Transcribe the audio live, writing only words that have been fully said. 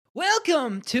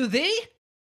Welcome to the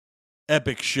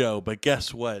epic show. But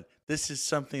guess what? This is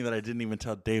something that I didn't even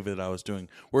tell David I was doing.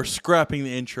 We're scrapping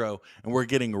the intro and we're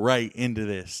getting right into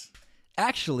this.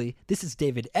 Actually, this is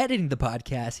David editing the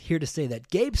podcast, here to say that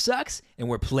Gabe sucks and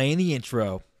we're playing the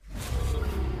intro.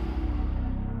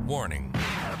 Warning.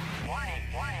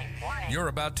 You're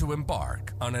about to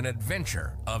embark on an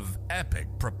adventure of epic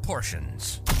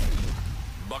proportions.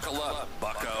 Buckle up,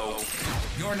 bucko.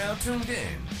 You're now tuned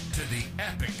in to the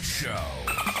Epic Show.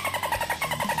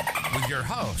 With your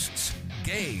hosts,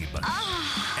 Gabe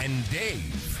and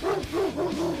Dave.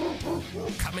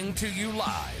 Coming to you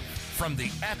live from the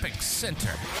Epic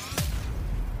Center.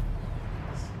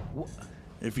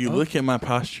 If you look at my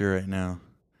posture right now,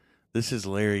 this is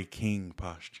Larry King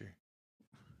posture.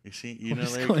 You see, you know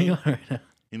What's Larry going King? on right now?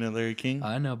 You know Larry King?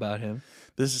 I know about him.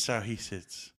 This is how he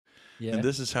sits. Yeah. And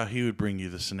this is how he would bring you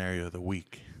the scenario of the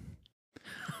week.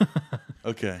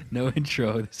 Okay. No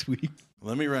intro this week.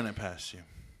 Let me run it past you.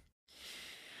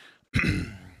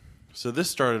 So this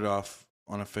started off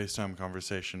on a FaceTime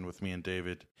conversation with me and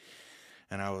David.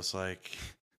 And I was like,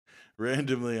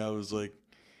 randomly, I was like,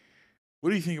 what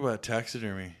do you think about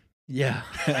taxidermy? Yeah.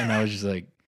 And I was just like,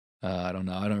 I don't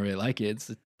know. I don't really like it. It's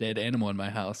a dead animal in my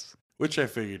house. Which I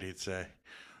figured he'd say.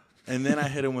 And then I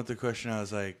hit him with the question. I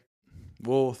was like,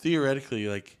 well, theoretically,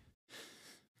 like,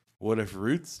 what if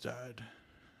Roots died?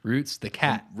 Roots, the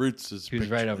cat. And Roots is Who's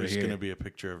right over There's here. going to be a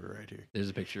picture of her right here. There's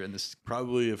a picture in this.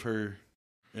 Probably of her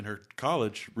in her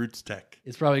college, Roots Tech.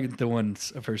 It's probably the one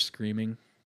of her screaming.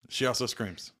 She also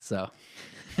screams. So.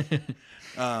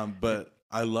 But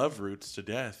I love Roots to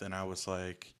death. And I was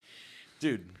like,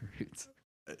 dude, Roots.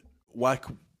 why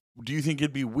do you think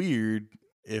it'd be weird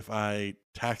if I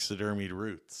taxidermied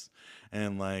Roots?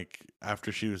 And like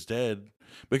after she was dead,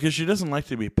 because she doesn't like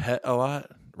to be pet a lot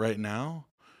right now,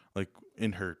 like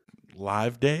in her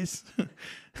live days.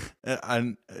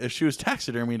 And if she was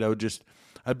taxidermied,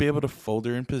 I'd be able to fold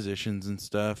her in positions and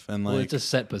stuff. And like, Well, it's a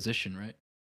set position, right?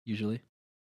 Usually.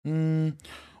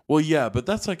 well, yeah, but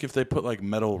that's like if they put like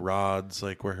metal rods,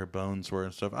 like where her bones were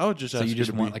and stuff. I would just So ask you just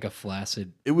her to want be, like a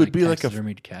flaccid. It would be like a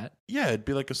taxidermied cat. yeah, it'd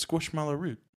be like a squishmallow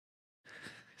root.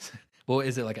 Well,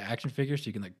 is it like an action figure so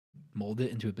you can like mold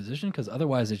it into a position? Because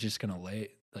otherwise, it's just gonna lay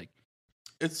like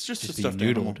It's just a just be stuffed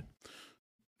animal. noodled.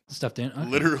 Stuffed animal.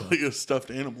 Literally a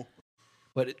stuffed animal.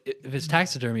 But if it's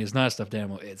taxidermy, it's not a stuffed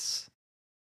animal. It's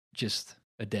just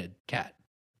a dead cat.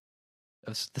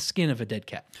 It's the skin of a dead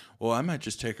cat. Well, I might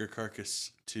just take her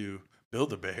carcass to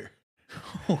Build-A-Bear.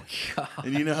 Oh God!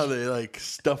 And you know how they like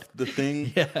stuff the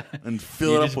thing Yeah. and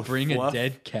fill You it just up with bring fluff? a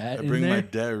dead cat I in bring there. my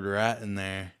dead rat in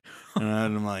there. And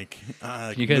I'm like,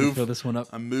 You gotta fill this one up.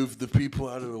 I move the people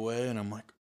out of the way and I'm like,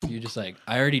 You just like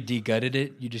I already de-gutted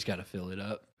it. You just gotta fill it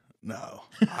up, no,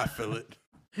 I fill it.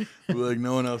 But like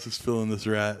no one else is filling this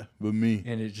rat but me.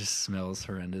 and it just smells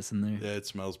horrendous in there. Yeah, it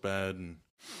smells bad. And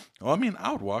well, I mean,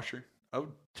 I would wash her. I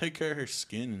would take care of her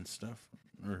skin and stuff,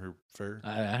 or her fur.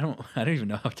 I don't even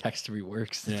know how taxidermy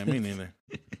works. Yeah, me neither.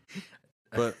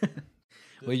 But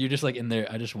Well, you're just like in there.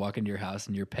 I just walk into your house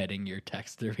and you're petting your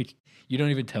taxidermy. You don't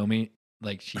even tell me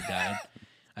like she died.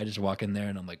 I just walk in there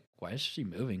and I'm like, why is she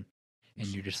moving? And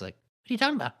you're just like, what are you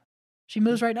talking about? She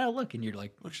moves right now. Look, and you're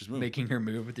like, look, she's moving. making her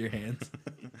move with your hands.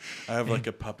 I have like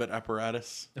a puppet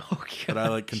apparatus Oh that I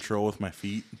like gosh. control with my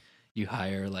feet. You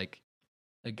hire like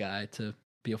a guy to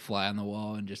be a fly on the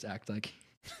wall and just act like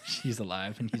she's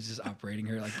alive, and he's just operating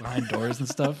her like behind doors and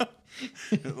stuff.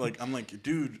 Like I'm like,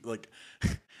 dude, like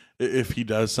if he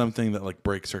does something that like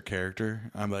breaks her character,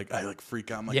 I like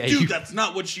freak out. I'm like, Yeah, dude, you- that's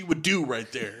not what she would do right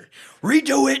there.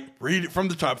 Redo it. Read it from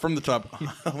the top.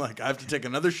 I'm like, I have to take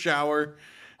another shower.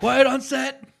 Quiet on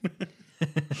set.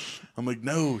 I'm like,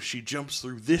 no, she jumps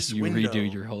through this You window.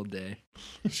 redo your whole day.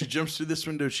 She jumps through this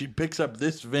window. She picks up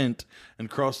this vent and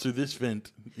crawls through this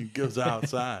vent and goes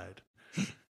outside.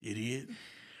 Idiot.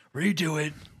 Redo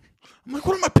it. I'm like,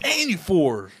 what am I paying you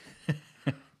for?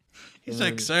 He's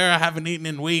like, sir, I haven't eaten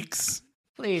in weeks.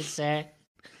 Please, sir.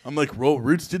 I'm like, well,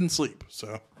 Roots didn't sleep,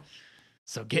 so.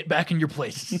 So get back in your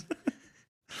place.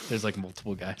 There's like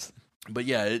multiple guys. But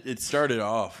yeah, it started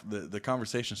off, the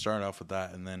conversation started off with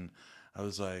that, and then I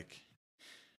was like,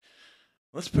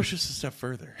 let's push this a step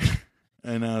further.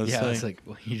 And I was Yeah, like, it's like,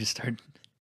 well, you just start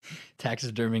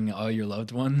taxiderming all your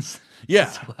loved ones. yeah.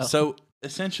 as well. So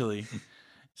essentially,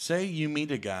 say you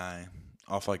meet a guy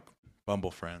off like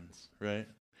Bumble Friends, right?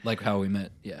 Like how we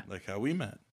met. Yeah. Like how we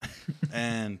met.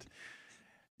 And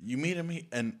you meet him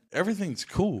and everything's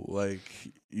cool. Like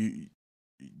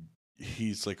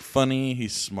he's like funny,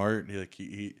 he's smart,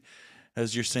 he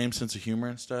has your same sense of humor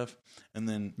and stuff. And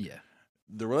then Yeah.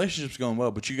 the relationship's going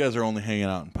well, but you guys are only hanging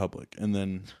out in public. And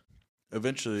then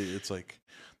eventually it's like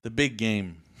the big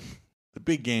game. The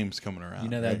big game's coming around. You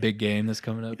know that right? big game that's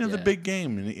coming up? You know, the big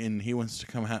game, and he wants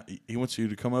to he wants you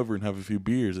to come over and have a few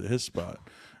beers at his spot,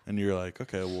 and you're like,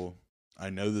 okay, well, I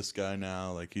know this guy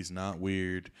now, like he's not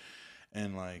weird,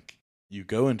 and like you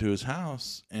go into his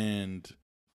house, and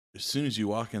as soon as you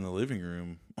walk in the living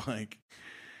room, like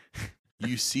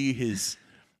you see his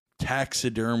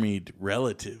taxidermied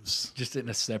relatives. Just in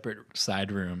a separate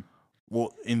side room.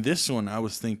 Well, in this one, I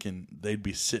was thinking they'd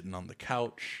be sitting on the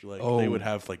couch, like they would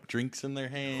have like drinks in their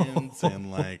hands, and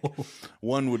like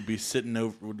one would be standing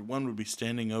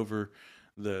over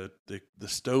the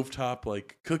stovetop,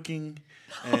 like cooking,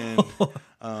 and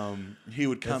he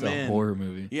would come That's in. a horror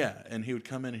movie. Yeah, and he would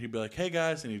come in and he'd be like, "Hey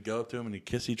guys," and he'd go up to him and he'd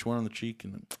kiss each one on the cheek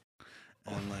and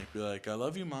like be like, "I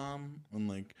love you, Mom," and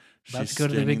like Let's go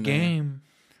to the big game.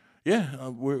 Yeah,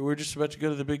 we're just about to go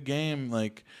to the big game,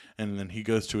 like, and then he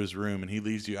goes to his room and he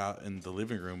leaves you out in the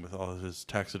living room with all of his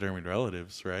taxidermied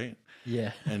relatives, right?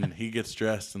 Yeah. And he gets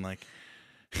dressed and like,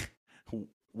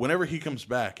 whenever he comes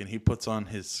back and he puts on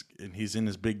and he's in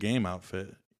his big game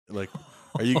outfit, like,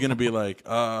 are you gonna be like,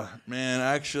 man,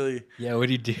 actually, yeah, what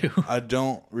do you do? I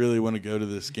don't really want to go to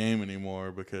this game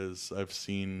anymore because I've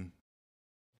seen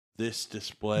this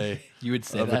display You would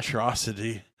say of that?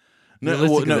 atrocity. No,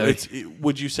 Realistically, though,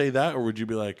 would you say that, or would you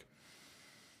be like,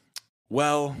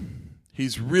 well,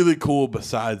 he's really cool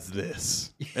besides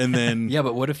this, and then yeah,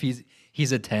 but what if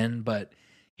he's a 10, but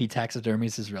he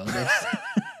taxidermies his relatives?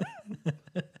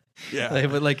 yeah,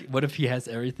 but like, what if he has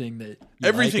everything that you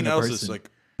everything like in a else is person, like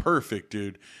perfect,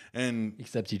 dude, and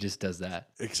except he just does that?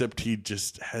 except he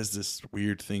just has this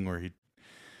weird thing where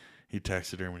he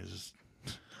taxidermies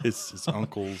his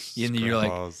uncles, And you're like,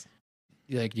 grandpas.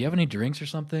 You're like, do you have any drinks or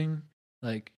something?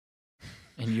 Like,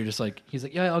 and you're just like, he's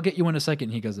like, yeah, I'll get you one in a second.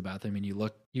 And he goes to the bathroom, and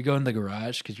you go in the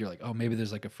garage because you're like, oh, maybe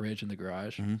there's like a fridge in the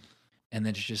garage, Mhm. and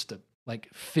then it's just like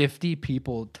 50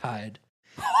 people tied,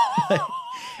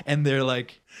 and they're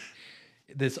like,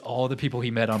 all the people he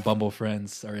met on Bumble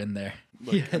Friends are in there.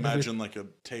 Like, Yeah, imagine like a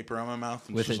tape around my mouth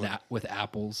and with just like, with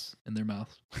apples in their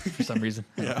mouth for some reason.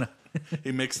 I don't yeah, know.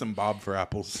 he makes them bob for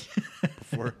apples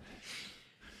before.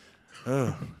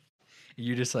 Oh.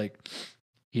 You just like,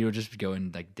 he would just go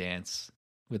and like dance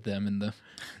with them in the.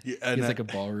 Yeah, It's like a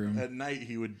ballroom. At night,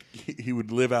 he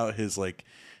would live out his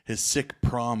sick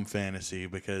prom fantasy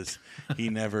because he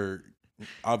never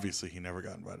got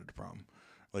invited to prom,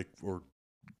 like, or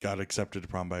got accepted to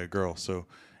prom by a girl. So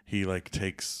he like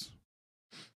takes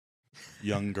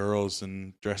young girls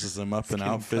and dresses them up in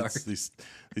getting outfits. dark.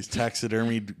 These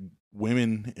taxidermied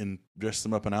women, and dress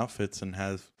them up in outfits, and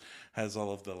has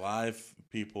all of the live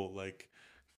people like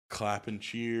clap and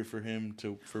cheer for him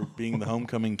for being the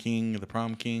homecoming king, the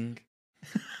prom king.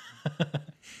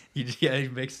 He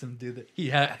makes them do that.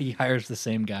 He hires the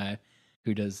same guy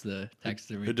who does the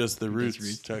taxidermy. Who does the who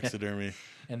roots taxidermy?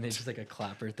 And it's just like a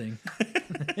clapper thing.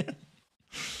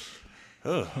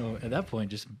 Oh, Oh, at that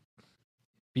point, just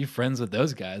be friends with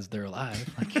those guys. They're alive.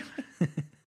 Like,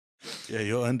 yeah,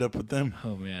 you'll end up with them.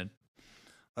 oh man.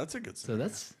 That's a good. So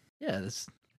that's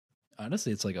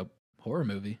honestly, it's like a horror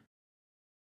movie.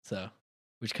 So,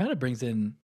 which kind of brings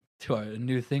in to a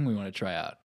new thing we want to try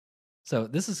out. So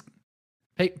this is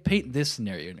paint this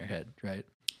scenario in your head, right?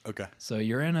 okay. So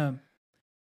you're in a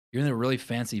really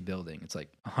fancy building. It's like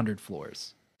 100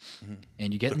 floors, Mhm.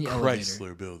 and you get The in the elevator,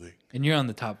 Chrysler Building. and you're on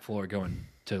the top floor going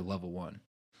to level 1,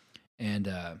 and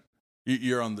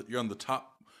You're on the top.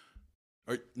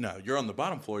 Or, no, you're on the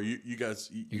bottom floor. You guys.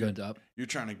 you're going up. You're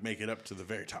trying to make it up to the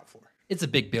very top floor. It's a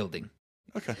big building,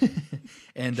 Okay.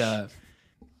 and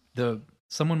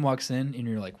someone walks in, and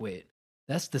you're like, wait,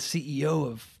 that's the CEO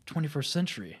of 21st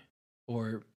Century,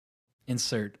 or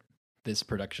insert this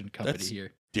production company That's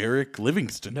here. Derek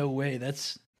Livingston, No way,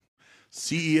 that's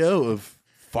CEO of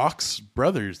Fox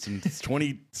Brothers in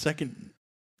 22nd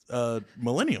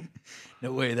millennium.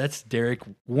 no way, that's Derek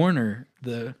Warner,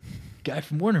 the guy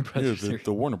from Warner Yeah, Brothers.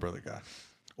 the Warner Brother guy.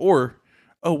 Or,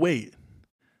 oh wait,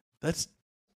 that's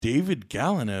David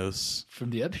Galanos from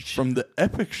the Epic Show. from the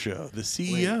Epic Show, the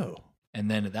CEO. And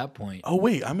then at that point, Oh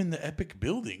wait, I'm in the Epic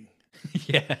building.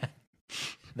 yeah,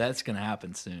 that's gonna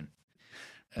happen soon.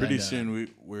 Pretty And, soon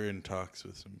we're in talks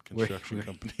with some construction we're-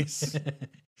 companies.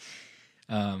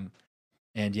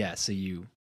 And yeah, so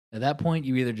at that point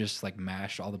you either just like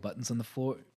mash all the buttons on the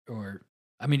floor, or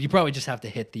I mean, you probably just have to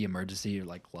hit the emergency or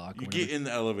like lock. You or get whatever. in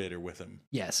the elevator with him,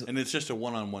 Yeah, so and it's just a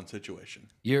one-on-one situation.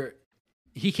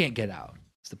 he can't get out.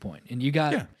 That's the point. And you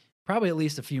got Yeah. probably at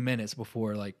least a few minutes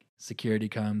before like security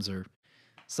comes or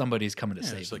somebody's coming to Yeah,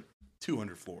 save it's you. like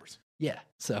 200 floors. Yeah.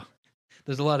 So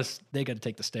there's a lot of, they got to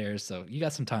take the stairs. So you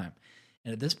got some time.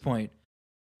 And at this point,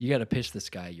 you got to pitch this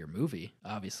guy your movie,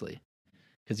 obviously,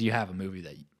 because you have a movie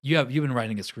that you've been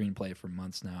writing a screenplay for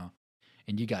months now,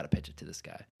 and you got to pitch it to this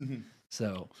guy. Mhm.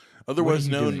 So, Otherwise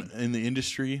what are you known doing? in the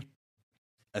industry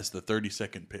as the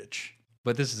 30-second pitch.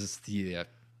 But this is the kind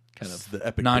This is of the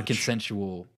epic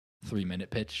non-consensual 3-minute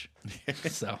pitch. pitch.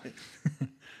 So,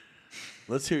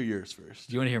 Let's hear yours first.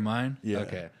 do you want to hear mine? Yeah.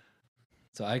 Okay.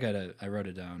 So I wrote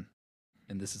it down,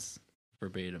 and this is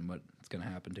verbatim what's gonna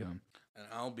happen to him. And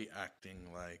I'll be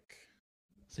acting like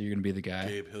So you're gonna be the guy.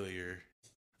 Gabe Hillier,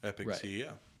 Epic Right.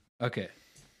 CEO. Okay.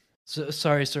 So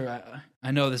sorry, sir.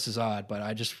 I know this is odd, but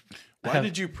I Why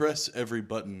did you press every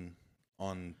button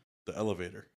on the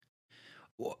elevator?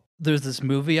 Well, there's this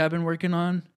movie I've been working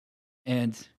on,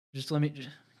 and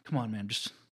come on, man,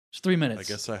 just 3 minutes.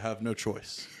 I guess I have no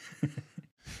choice.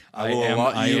 I will am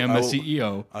allot you- a I will-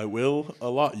 CEO. I will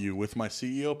allot you with my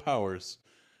CEO powers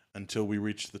until we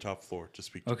reach the top floor to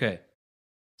speak to. Okay.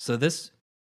 So this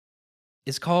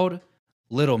is called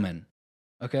Littleman.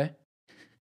 Okay?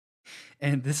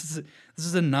 And this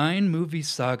is a 9-movie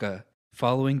saga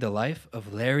following the life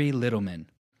of Larry Littleman,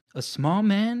 a small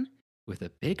man with a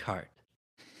big heart.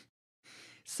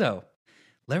 So,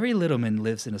 Larry Littleman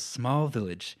lives in a small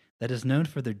village that is known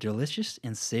for their delicious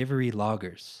and savory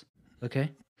lagers.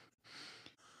 Okay?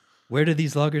 Where do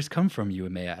these lagers come from, you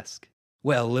may ask?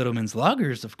 Well, Littleman's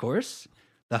Lagers, of course.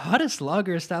 The hottest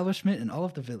lager establishment in all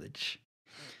of the village.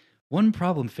 One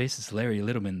problem faces Larry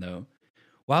Littleman, though.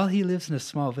 While he lives in a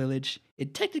small village,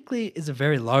 it technically is a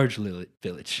very large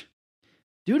village.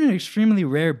 Due to an extremely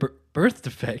rare birth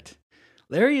defect,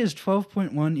 Larry is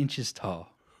 12.1 inches tall.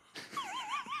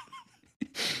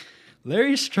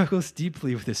 Larry struggles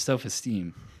deeply with his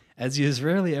self-esteem, as he is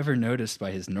rarely ever noticed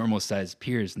by his normal-sized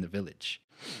peers in the village.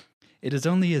 It is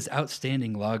only his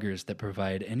outstanding lagers that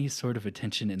provide any sort of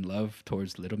attention and love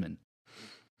towards Littleman.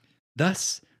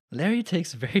 Thus, Larry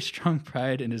takes very strong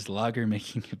pride in his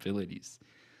lager-making abilities.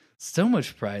 So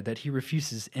much pride that he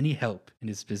refuses any help in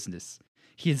his business.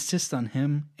 He insists on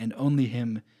him and only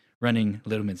him running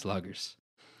Littleman's Lagers.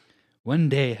 One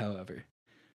day, however,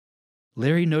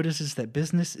 Larry notices that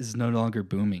business is no longer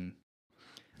booming.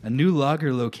 A new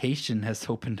lager location has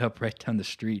opened up right down the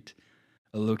street,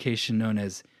 a location known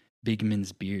as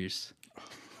Bigman's Beers.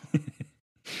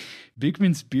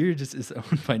 Bigman's Beers is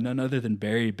owned by none other than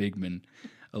Barry Bigman,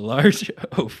 a large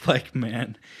oaf-like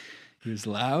man who is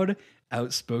loud,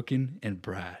 outspoken, and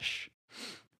brash.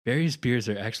 Barry's beers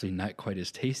are actually not quite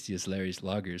as tasty as Larry's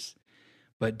lagers,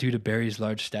 but due to Barry's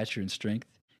large stature and strength,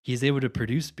 he is able to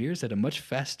produce beers at a much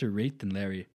faster rate than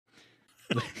Larry.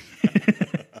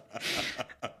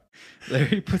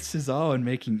 Larry puts his all in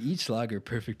making each lager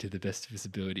perfect to the best of his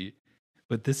ability,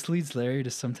 but this leads Larry to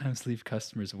sometimes leave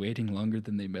customers waiting longer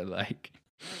than they may like.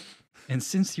 And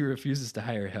since he refuses to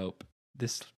hire help,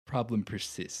 this problem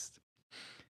persists.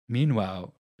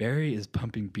 Meanwhile, Barry is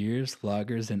pumping beers,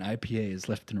 lagers, and IPAs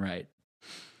left and right.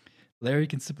 Larry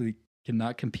simply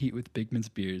cannot compete with Bigman's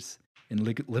beers, and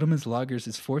Littleman's Lagers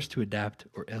is forced to adapt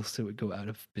or else it would go out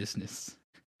of business.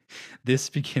 This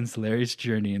begins Larry's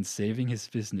journey in saving his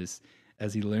business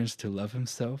as he learns to love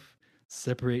himself,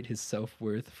 separate his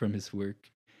self-worth from his work,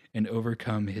 and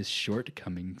overcome his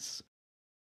shortcomings.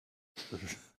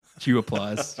 Cue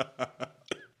applause.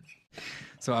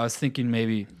 So I was thinking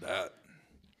maybe That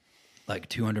like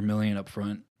 200 million up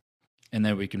front, and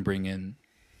then we can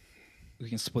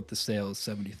split the sales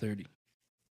 70-30.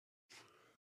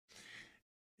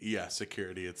 Yeah,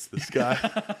 security. It's this guy.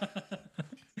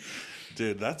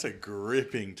 Dude, that's a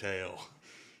gripping tale.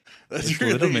 That's It's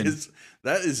really Littleman. is.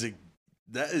 That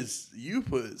is. You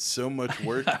put so much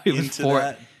work It was into 4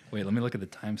 that. Wait, let me look at the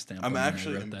timestamp. I'm on when I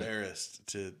actually wrote that. embarrassed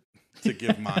to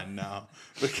give mine now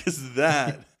because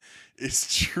that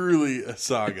is truly a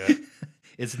saga,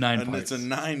 It's 9 and parts. it's a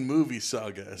 9-movie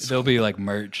saga. So There'll be like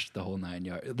merch the whole 9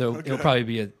 yards. It'll Okay. probably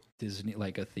be a Disney,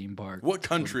 like a theme park. what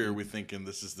country are we thinking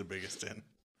this is the biggest in?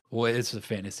 Well, it's a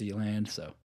fantasy land,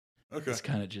 so Okay. it's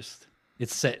kind of just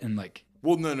it's set in like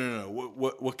Well, no.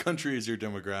 What country is your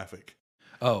demographic?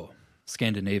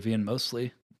 Scandinavian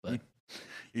mostly, but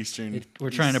Eastern. we're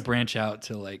trying to branch out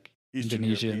to like Eastern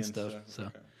Indonesia and European stuff. So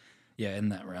Okay. yeah, in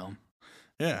that realm.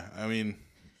 Yeah, I mean,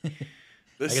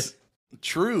 this guess-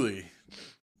 truly,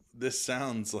 this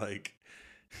sounds like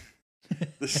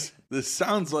this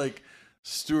sounds like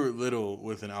Stuart Little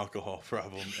with an alcohol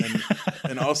problem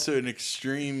and also an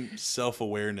extreme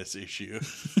self-awareness issue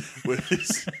with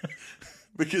his,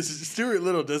 because Stuart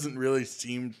Little doesn't really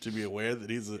seem to be aware that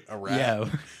he's a rat. Yeah,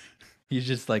 he's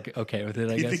just like okay with it.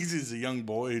 I He guess. thinks he's a young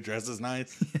boy who dresses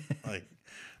nice. Like,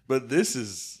 but this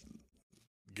is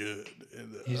good.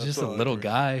 And He's that's just a all I little care.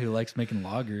 guy who likes making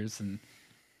loggers, and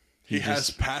He has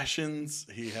passions.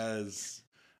 He has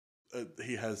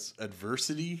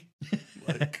adversity.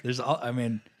 Like there's all. I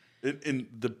mean, in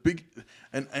the big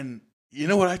and you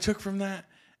know what I took from that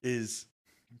is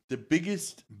the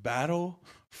biggest battle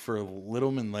for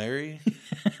Littleman Larry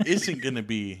isn't going to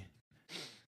be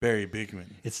Barry Bigman.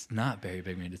 it's not Barry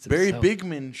Bigman. It's Barry himself.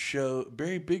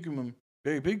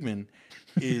 Bigman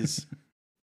is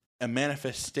a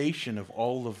manifestation of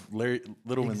all of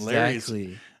Littleman Larry's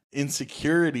Exactly.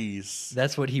 insecurities.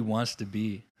 That's what he wants to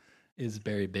be. Is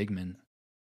Barry Bigman.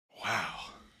 Wow.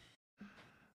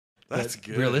 That's But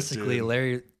good. realistically,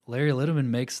 dude. Larry Littleman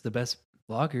makes the best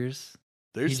bloggers.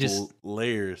 There's he just-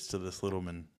 layers to this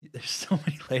Littleman. There's so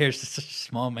many layers. It's such a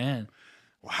small man.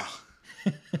 Wow.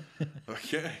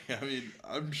 Okay. I mean,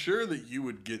 I'm sure that you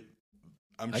would get.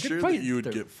 I'm I could sure probably that you would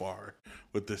throw- get far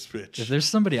with this pitch. If there's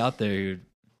somebody out there who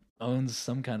owns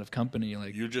some kind of company,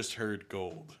 like You just heard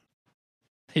gold.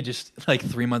 they just like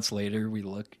 3 months later, we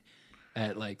look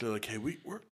at like They're like, hey, we're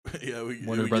we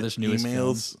Warner we Brothers' get newest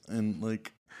emails and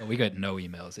like oh, we got no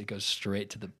emails. It goes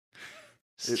straight to the.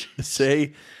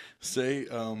 say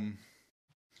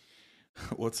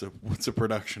what's a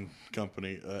production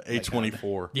company?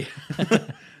 A24. Yeah,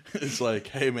 It's like,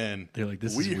 hey man, they're like,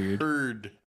 this we is weird.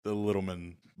 heard the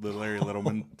Larry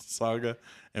Littleman saga,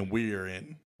 and we are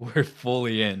in. We're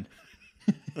fully in.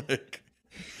 Like,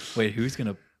 Wait, who's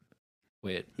gonna?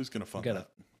 Wait, who's gonna fund gotta- that?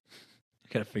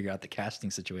 gotta figure out the casting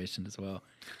situation as well.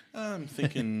 I'm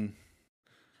thinking.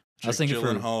 I was Jake thinking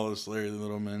for- Gyllenhaal is Larry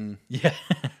Littleman, Yeah,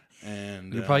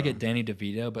 and we'd probably get Danny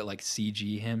DeVito, but like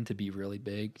CG him to be really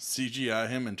big. CGI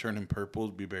him and turn him purple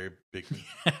to be Barry Bigman.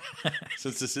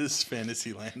 Since this is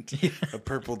Fantasyland, Yeah. a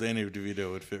purple Danny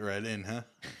DeVito would fit right in, huh?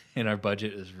 And our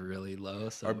budget is really low,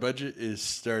 so Our budget is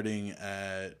starting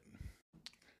at.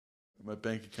 My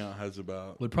bank account has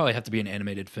about. would probably have to be an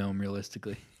animated film,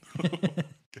 realistically.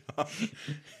 God.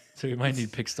 So we might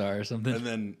need Pixar or something. And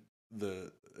then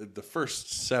the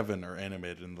first 7 are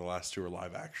animated, and the last 2 are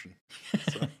live action.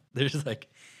 So there's like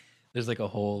a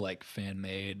whole like fan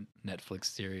made Netflix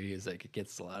series. Like it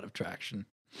gets a lot of traction.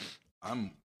 I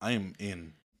am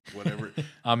in whatever.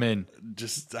 I'm in.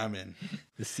 I'm in.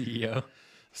 The CEO.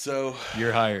 So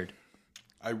You're hired.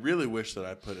 I really wish that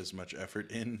I put as much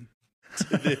effort in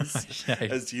to this I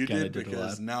as you kinda did, did a lot.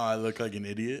 because now I look like an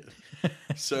idiot.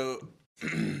 So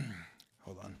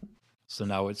hold on. So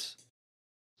now it's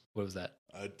what was that?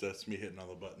 That's me hitting all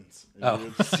the buttons. Oh. You're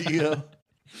the CEO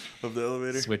of the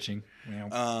elevator. Switching.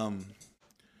 Um,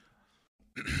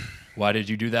 Why did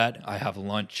you do that? I have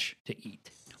lunch to eat.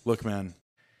 look, man,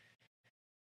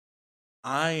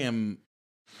 I'm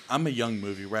a young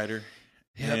movie writer.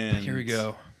 Yep. Here we and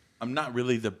go. I'm not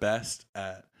really the best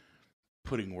at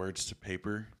putting words to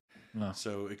paper. Oh.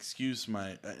 So excuse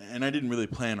my, and I didn't really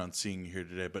plan on seeing you here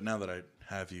today, but now that I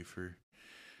have you for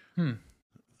an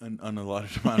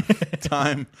unallotted amount of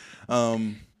time,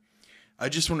 I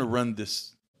just want to run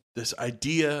this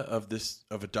idea of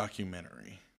a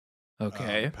documentary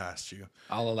Okay. past you.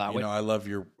 I'll allow You it. know, I love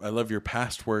your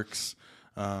past works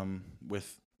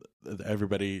with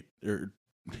everybody or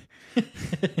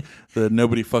the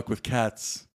Nobody Fuck with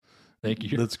Cats. Thank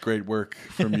you. That's great work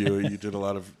from you.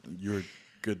 You're a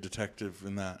good detective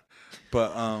in that.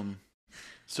 But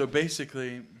so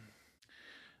basically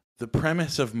the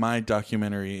premise of my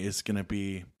documentary is going to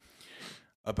be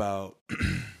about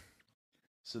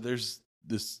so there's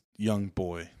this young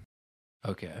boy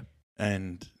Okay.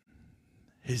 and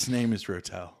his name is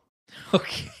Rotel.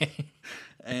 Okay.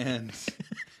 And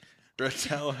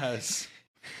Rotel has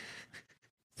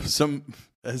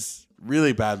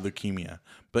really bad leukemia,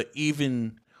 but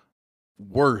even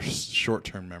worse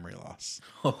short-term memory loss.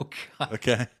 Oh God.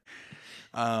 Okay.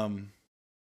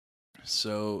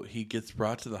 So he gets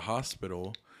brought to the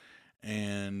hospital,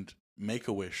 and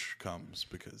Make-A-Wish comes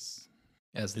because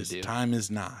As they his do. time is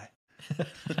nigh.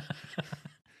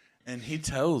 And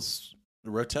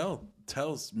Rotel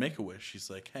tells Make-A-Wish, he's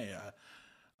like, hey,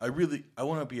 I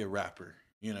want to be a rapper,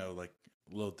 you know, like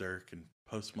Lil Durk and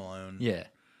Post Malone. Yeah.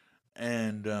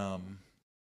 And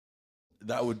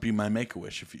that would be my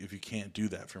Make-A-Wish. If you can't do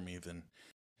that for me, then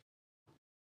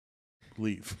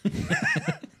leave.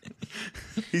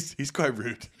 He's quite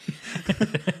rude.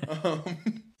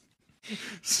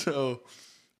 So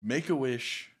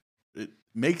Make-A-Wish, it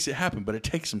makes it happen, but it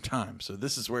takes some time. So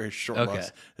this is where his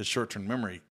short-term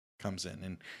memory comes in,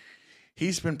 and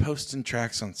he's been posting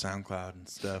tracks on SoundCloud and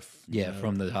stuff. Yeah, you know,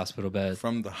 from the hospital bed.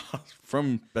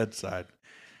 from bedside.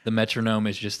 The metronome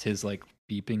is just his like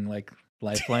beeping like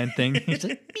lifeline thing. He's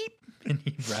like beep, and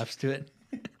he raps to it.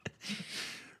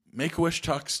 Make-A-Wish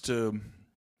talks to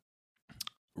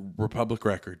Republic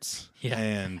Records, Yeah.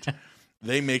 and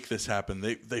they make this happen.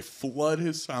 They flood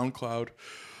his SoundCloud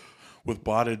with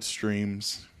botted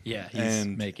streams. Yeah,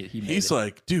 he's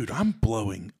like, dude, I'm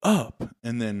blowing up.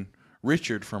 And then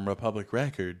Richard from Republic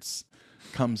Records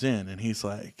comes in and he's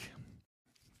like,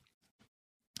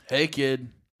 hey, kid,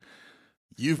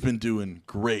 you've been doing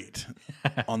great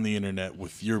on the internet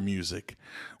with your music.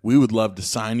 We would love to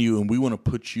sign you, and we want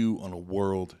to put you on a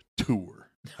world tour.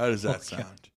 How does that sound?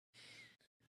 God.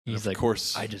 He's of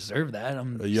course, I deserve that.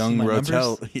 I'm a young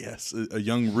Rotel. Rotel, yes, a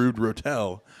young rude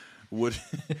Rotel would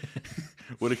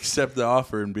would accept the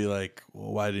offer and be like,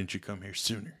 well, why didn't you come here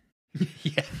sooner?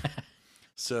 Yeah.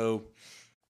 So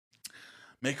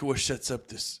Make-A-Wish sets up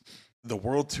the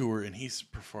world tour, and he's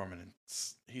performing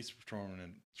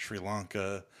in Sri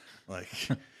Lanka, like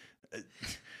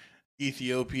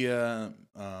Ethiopia,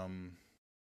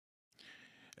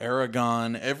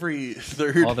 Aragon, every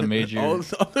third, all the major, all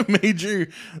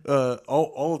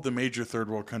of the major third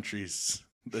world countries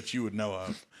that you would know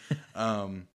of,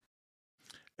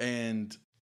 and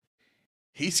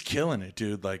he's killing it,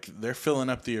 dude. Like, they're filling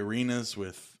up the arenas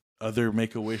with other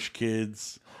Make-A-Wish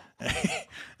kids,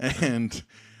 and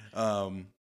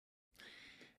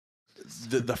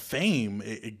the fame,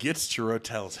 it gets to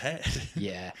Rotel's head.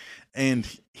 Yeah. And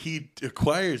he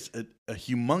acquires a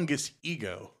humongous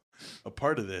ego, a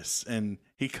part of this, and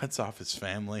he cuts off his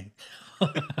family.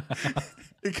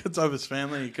 He cuts off his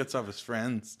family, he cuts off his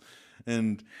friends,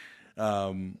 and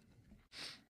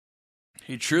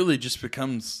he truly just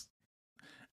becomes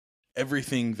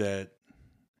everything that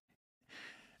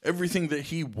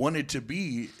he wanted to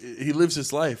be. He lives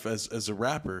his life as a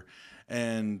rapper,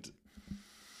 and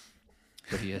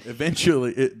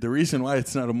eventually, the reason why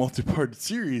it's not a multi-part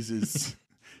series is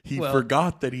he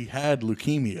forgot that he had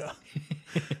leukemia.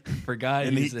 Forgot,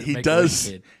 and he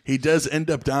does end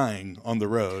up dying on the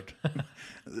road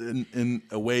in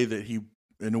a way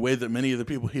that many of the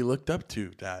people he looked up to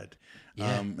died.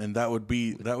 Yeah. And that would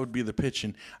be the pitch,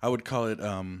 and I would call it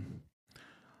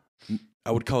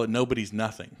Nobody's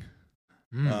Nothing.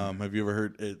 Have you ever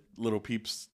heard Little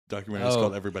Peeps documentary? It's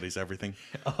called Everybody's Everything.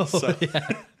 Yeah.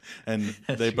 And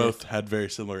they both had very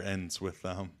similar ends with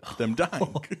them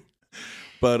dying.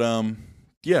 But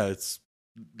yeah,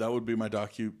 that'd be my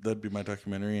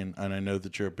documentary, and I know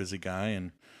that you're a busy guy,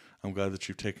 and I'm glad that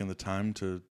you've taken the time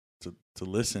to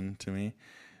listen to me.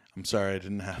 I'm sorry I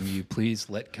didn't have. Can you please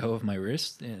let go of my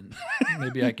wrist, and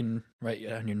maybe I can write you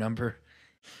down your number.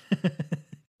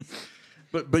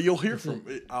 But you'll hear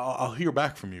I'll hear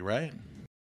back from you, right?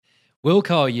 We'll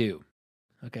call you.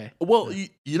 Okay. Well,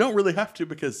 you don't really have to,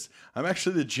 because I'm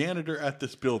actually the janitor at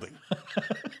this building.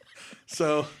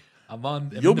 So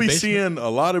you'll be seeing a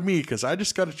lot of me, because I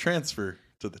just got to transfer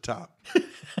to the top.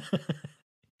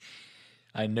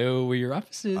 I know where your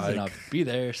office is, and I'll be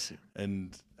there soon.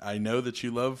 And I know that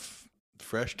you love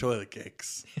fresh toilet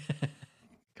cakes.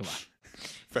 Come on.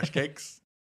 Fresh cakes?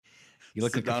 You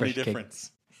look like a fresh difference.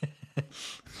 Cake.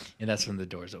 And that's when the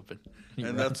doors open.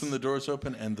 That's when the doors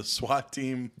open, and the SWAT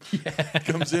team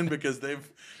comes in, because the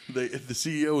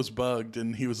CEO was bugged,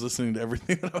 and he was listening to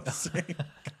everything that I was saying.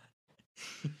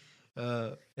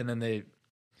 And then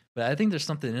but I think there's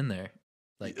something in there,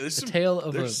 like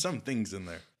there's some things in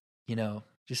there. You know,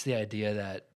 just the idea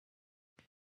that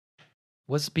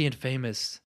what's being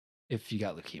famous if you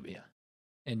got leukemia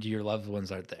and your loved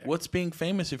ones aren't there? What's being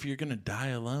famous if you're gonna die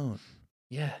alone?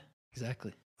 Yeah,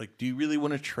 exactly. Like, do you really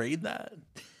want to trade that?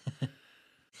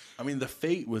 I mean, the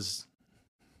fate was,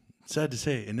 sad to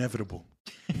say, inevitable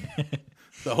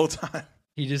the whole time.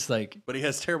 He just but he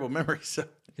has terrible memories. So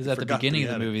because at the beginning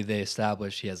of the movie, they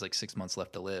established he has like 6 months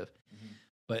left to live.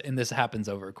 Mm-hmm. And this happens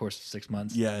over a course of 6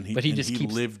 months. Yeah, and he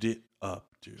lived it up,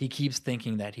 dude. He keeps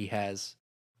thinking that he has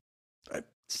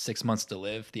 6 months to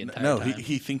live the entire time. No,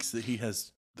 he thinks that he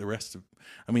has the rest of.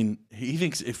 I mean, he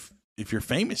thinks if you're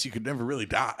famous, you could never really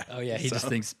die. Oh yeah, he just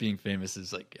thinks being famous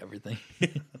is like everything.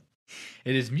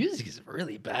 And his music is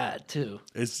really bad too.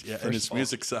 And his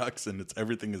music sucks, and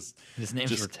everything is. His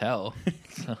name's Rotel.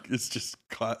 So. It's just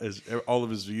all of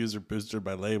his views are boosted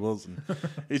by labels, and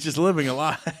he's just living a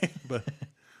lie.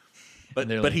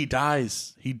 But he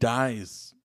dies. He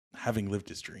dies having lived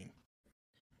his dream.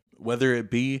 Whether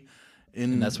it be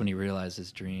in, and that's when he realized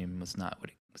his dream was not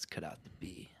what it was cut out to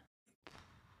be.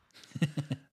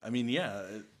 I mean, yeah,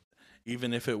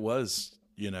 even if it was,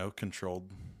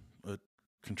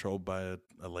 controlled by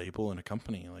a label and a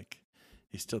company, like,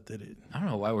 he still did it. I don't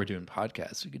know why we're doing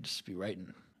podcasts. We could just be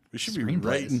writing. We should be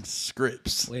writing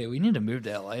scripts. Wait, we need to move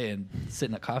to LA and sit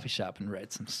in a coffee shop and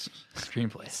write some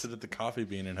screenplays. Sit at the Coffee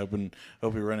Bean and hope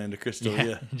we run into Crystalia.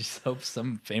 Yeah, just hope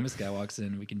some famous guy walks in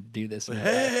and we can do this.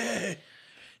 Hey!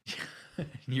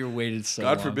 You're waited so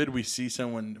God long. forbid we see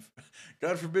someone.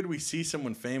 God forbid we see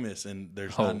someone famous and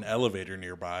there's Oh. not an elevator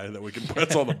nearby that we can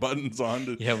press all the buttons on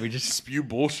to Yeah, we just spew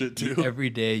bullshit to. every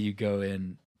day you go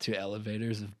in to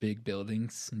elevators of big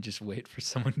buildings and just wait for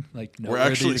someone like We're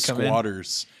noteworthy actually to come in.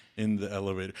 squatters in the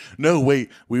elevator. No,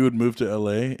 wait. We would move to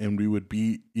LA and we would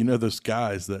be, those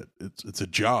guys that it's a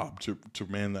job to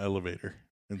man the elevator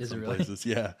in Is it some really? places.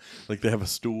 Yeah, like they have a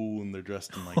stool and they're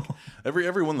dressed in like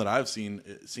everyone that I've seen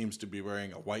it seems to be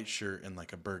wearing a white shirt and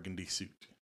like a burgundy suit.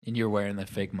 And you're wearing the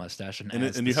fake mustache and, And,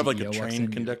 as and the you have like a CEO walks train in,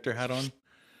 you're- conductor hat on.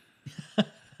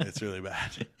 It's really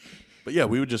bad. But yeah,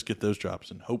 we would just get those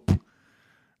drops and hope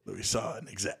that we saw an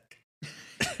exec.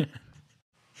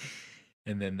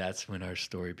 And then that's when our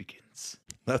story begins.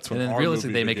 That's when And then our realistically,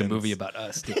 movie they make a begins. movie about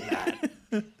us doing that.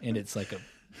 And it's like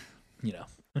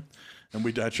And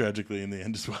we die tragically in the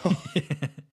end as well.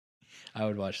 I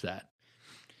would watch that.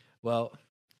 Well,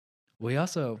 we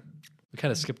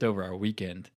kind of skipped over our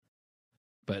weekend,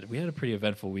 but we had a pretty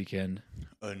eventful weekend.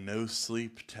 A no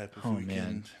sleep type of Oh, weekend.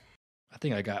 man. I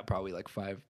think I got probably like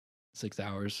 5-6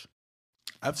 hours.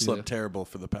 I've Yeah. slept terrible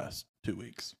for the past 2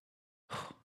 weeks.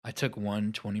 I took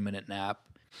one 20-minute nap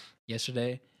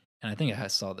yesterday, and I think I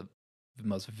saw the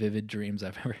most vivid dreams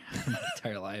I've ever had in my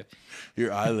entire life.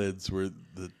 Your eyelids were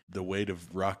the weight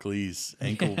of Rock Lee's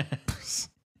ankle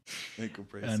ankle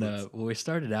bracelets. And well, we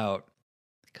started out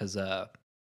because the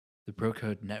Bro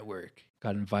Code Network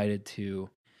got invited to.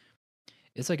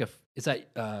 It's at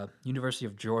University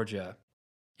of Georgia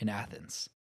in Athens.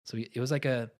 So it was like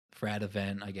a frat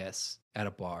event, I guess, at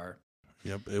a bar.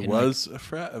 Yep, it and was a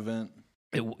frat event.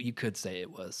 You could say it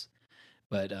was,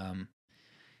 but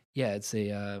yeah, it's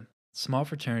a small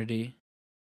fraternity,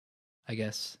 I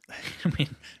guess. I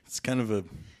mean, It's kind of a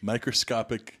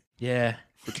microscopic yeah,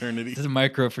 fraternity, it's a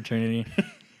micro fraternity,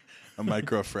 a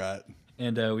micro frat,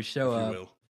 and we show if you up.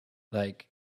 will. Like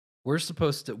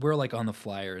we're like on the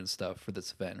flyer and stuff for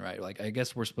this event, right? Like I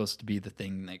guess we're supposed to be the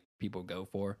thing like people go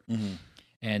for, Mm-hmm.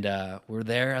 and we're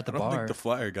there at the I don't bar. think the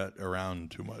flyer got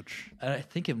around too much. I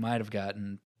think it might have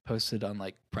gotten posted on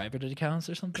like private accounts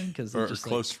or something because Or just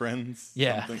close friends.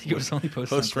 yeah, I something. think it was only posted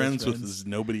Close on friends with is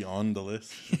nobody on the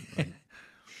list. Like,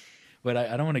 But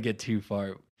I don't want to get too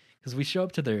far because we show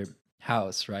up to their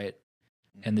house, right?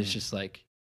 And there's Mhm. just like,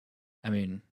 I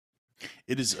mean,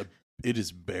 it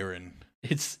is barren.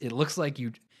 it looks like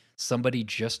somebody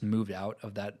just moved out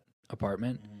of that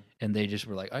apartment Mm-hmm. and they just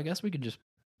were like, I guess we could just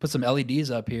put some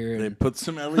LEDs up here They and, put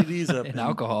some LEDs up and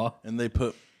alcohol. and they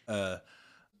put a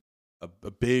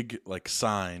big like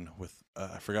sign with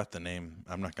I forgot the name.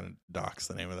 I'm not going to dox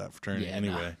the name of that fraternity Yeah,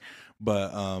 anyway.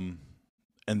 But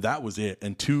and that was it.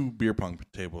 And 2 beer pong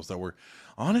tables that were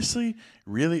honestly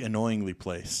really annoyingly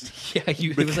placed. Yeah,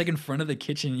 it was like in front of the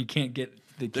kitchen. You can't get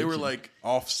the kitchen. They were like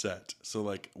offset. So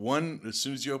like one, as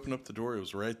soon as you open up the door, it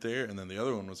was right there, and then the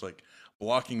other one was like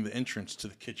blocking the entrance to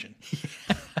the kitchen.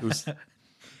 It was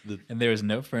and there was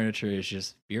no furniture. It's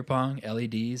just beer pong,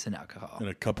 LEDs, and alcohol. and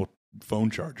a couple phone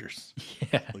chargers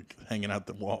Yeah. like hanging out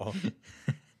the wall.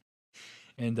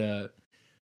 And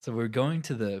so we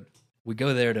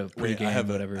go there to Wait, pregame, I have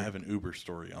whatever. I have an Uber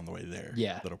story on the way there.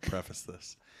 Yeah. that'll preface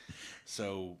this.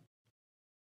 So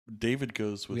David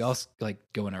goes with we all like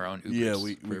go in our own Ubers. yeah,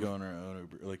 we for- go on our own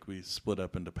Uber. Like we split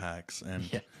up into packs,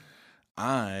 and Yeah.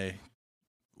 I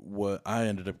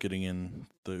ended up getting in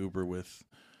the Uber with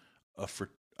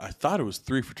I thought it was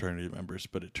 3 fraternity members,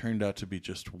 but it turned out to be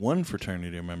just 1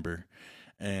 fraternity member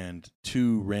and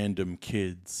 2 random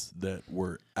kids that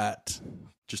were at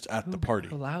the party.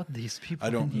 Who allowed these people? I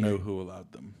don't in know here? who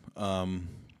allowed them.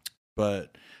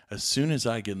 But as soon as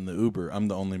I get in the Uber, I'm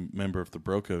the only member of the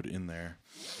Bro Code in there.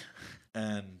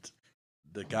 And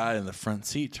the guy in the front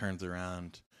seat turns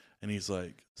around and he's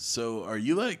like, "So are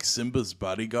you like Simba's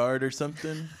bodyguard or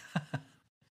something?"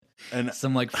 And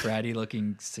Some like fratty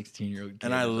looking 16-year-old kid.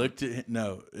 and I looked at him.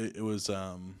 No, it was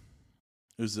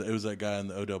that guy in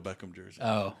the Odell Beckham jersey.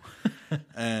 Oh.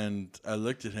 And I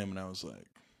looked at him and I was like,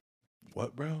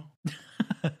 "What, bro?"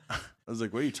 I was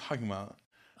like, "What are you talking about?"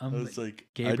 I was like,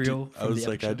 Gabriel I from was the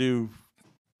like, Epic I do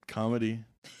comedy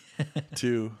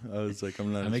too. I was like,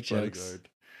 I'm not I his make jokes. bodyguard.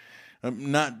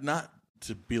 I'm not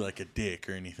to be like a dick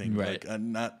or anything. Right. Like,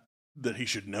 not that he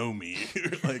should know me,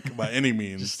 like by any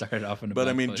means. Just started off in a But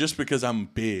I bad mean, foot. just because I'm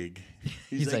big,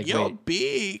 he's like, "You're "Wait."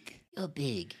 big. You're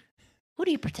big. Who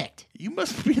do you protect? You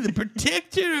must be the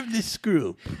protector of this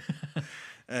group."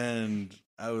 And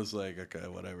I was like, okay,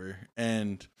 whatever.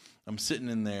 And I'm sitting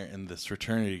in there, and this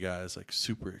fraternity guy is like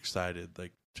super excited,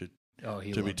 like to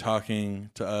He be loved it. talking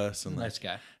to us and like, Nice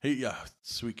guy. hey, yeah,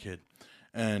 sweet kid.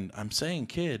 And I'm saying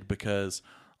kid because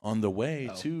on the way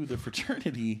to the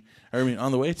fraternity,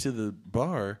 on the way to the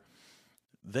bar,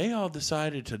 they all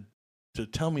decided to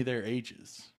tell me their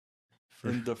ages.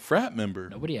 And the frat member,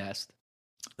 Nobody asked.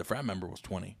 the frat member was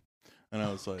 20. And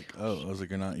I was like,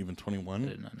 you're not even 21? I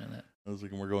did not know that. I was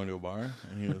like, and we're going to a bar?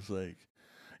 And he was like,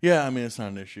 yeah, it's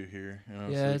not an issue here. And I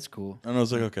was Yeah, like, it's cool. And I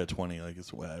was like, okay, 20, like,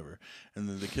 it's whatever. And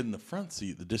then the kid in the front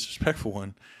seat, the disrespectful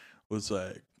one, was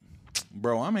like,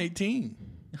 bro, I'm 18.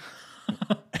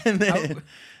 And then,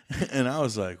 and I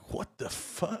was like, what the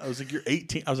fuck? I was like, you're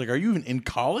 18? I was like, are you even in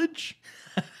college?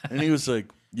 And he was like,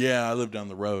 yeah, I live down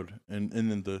the road. And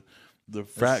then the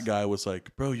frat guy was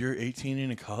like, bro, you're 18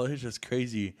 and in college? That's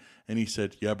crazy. And he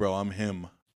said, yeah, bro, I'm him.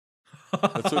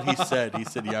 That's what he said. He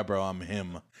said, yeah, bro, I'm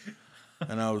him.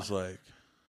 And I was like,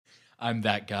 I'm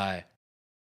that guy.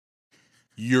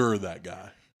 you're that guy.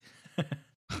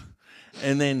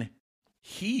 And then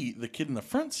the kid in the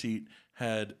front seat,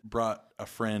 had brought a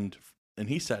friend, and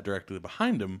he sat directly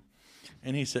behind him.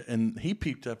 And he said, and he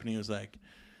peeped up and he was like,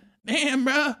 damn,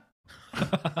 bro,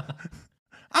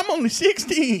 I'm only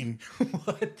 16.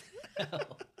 What the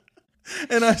hell?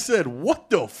 And I said, what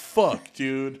the fuck,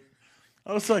 dude?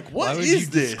 I was like, Why what would is you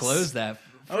this? disclose that?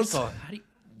 I was- First of all,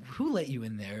 who let you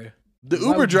in there? The Why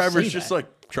Uber would you driver's say just that?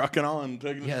 like trucking on,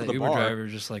 taking Yeah, us to the the Uber bar. driver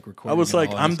just like recording. I was it like,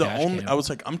 all in I'm his the dash only. cam. I was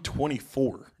like, I'm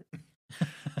 24.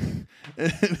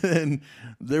 And then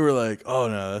they were like, "Oh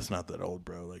no, that's not that old,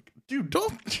 bro." Like, dude,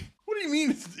 don't. What do you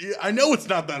mean? I know it's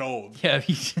not that old. Yeah,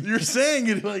 You're saying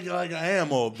it like I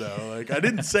am old though. Like I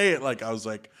didn't say it like I was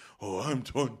like, "Oh, I'm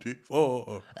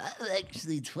 24." I'm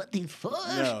actually 24.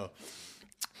 No.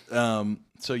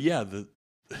 So yeah,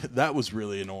 that was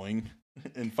really annoying,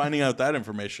 and finding out that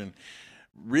information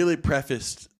really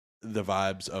prefaced the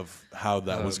vibes of how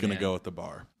that was going to go at the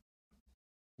bar.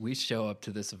 We show up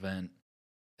to this event,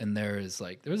 and there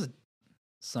was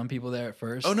some people there at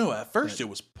first. Oh no! At first, it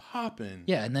was popping.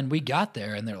 Yeah, and then we got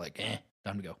there, and they're like,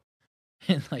 time to go.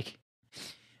 And like,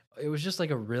 it was just like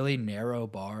a really narrow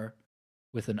bar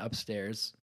with an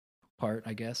upstairs part,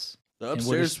 I guess. The And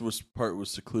we're upstairs just- part was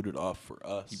secluded off for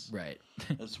us Right.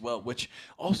 as well, which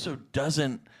also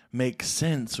doesn't make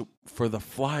sense for the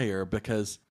flyer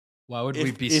because Why would we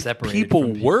be if separated? people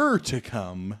from were to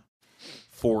come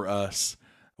for us,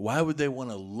 why would they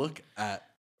want to look at?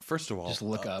 First of all, Just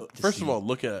look up to First of see. all,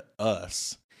 look at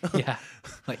us. Yeah.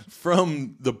 Like,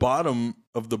 From the bottom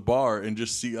of the bar and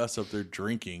just see us up there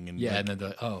drinking and yeah, like, and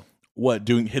then what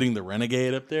hitting the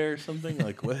renegade up there or something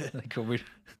like what? like we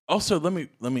Also, let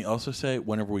me also say,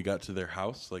 whenever we got to their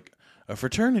house, like a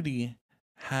fraternity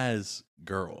has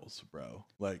girls, bro.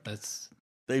 Like that's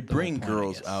they the whole bring point, I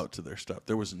girls guess. out to their stuff.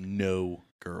 There was no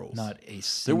girls. not a There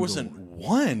single. wasn't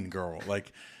one girl.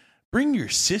 Like, bring your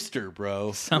sister,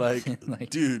 bro. Something Like, like-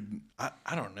 dude,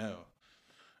 I don't know.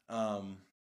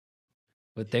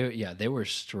 But they were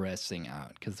stressing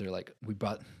out because they're like, we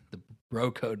brought the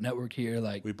Bro Code Network here.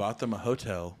 Like, We bought them a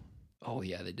hotel. oh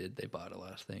yeah, they did. They bought a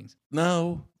lot of things.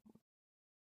 No,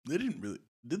 they didn't really.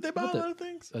 Did they buy What a lot of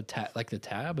things? Like the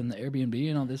tab and the Airbnb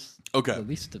and all this. Okay. At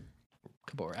least a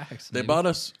couple racks. They maybe. bought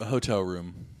us a hotel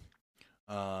room,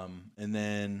 and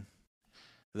then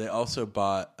they also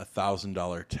bought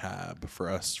 $1,000 tab for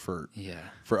us Yeah.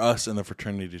 for us and the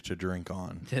fraternity to drink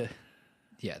on.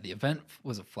 Yeah, the event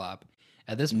was a flop.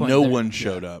 At this point, No they're- one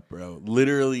showed up, bro.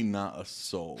 Literally, not a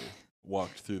soul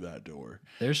walked through that door.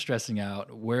 They're stressing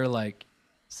out. We're like,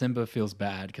 Simba feels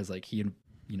bad because like he,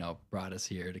 brought us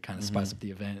here to kind of spice up the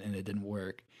event, and it didn't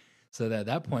work. So that at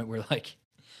that point, we're like,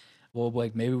 well,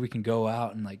 like maybe we can go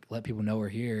out and like let people know we're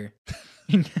here.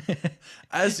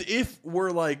 As if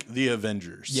we're like the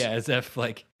Avengers. Yeah, as if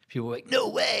like people were like, no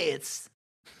way, it's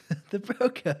the Bro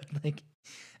Code. Like,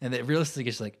 and then realistically,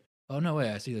 it's like, oh no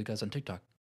way, I see the guys on TikTok,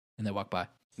 and they walk by.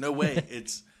 No way.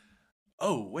 It's,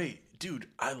 oh, wait, dude,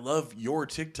 I love your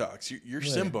TikToks. You're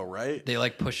Yeah. Simba, right? They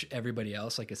like push everybody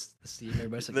else, like it's Steve.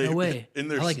 Everybody's like, They- no way, and I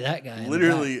there's like that guy. in the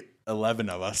Literally 11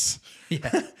 of us.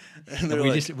 back." Yeah, And they're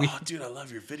we like, just- oh, dude, I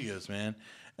love your videos, man.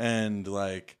 And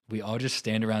like, we all just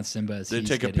stand around Simba as they he's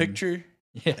take a getting- picture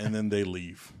Yeah, and then they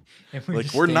leave. and Like,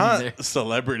 just we're standing not there.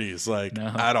 celebrities, like, No.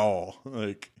 at all.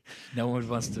 Like, No one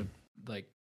wants to like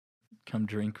come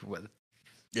drink with.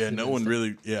 yeah, Simba no and one stuff.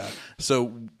 really, yeah.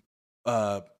 So,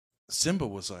 Simba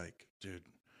was like, dude,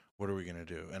 what are we going to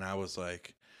do? And I was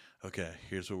like, okay,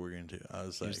 here's what we're going to do. I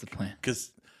was Here's the like, plan.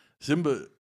 because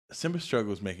Simba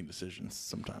struggles making decisions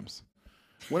sometimes.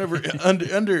 Whenever,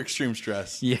 under extreme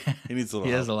stress, Yeah, he needs a little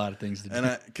he has help. a lot of things to do.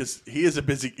 And because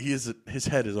his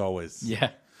head is always. yeah,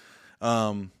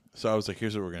 So I was like,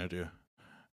 here's what we're going to do.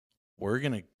 We're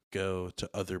going to go to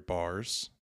other bars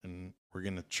and we're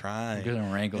gonna try We're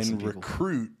gonna wrangle some and people.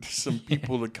 recruit some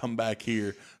people to come back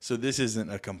here, so this isn't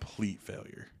a complete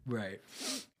failure. Right.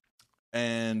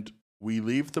 And we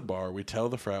leave the bar. We tell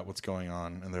the frat what's going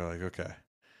on, and they're like, "Okay."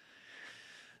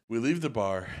 We leave the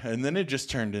bar, and then it just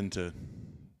turned into,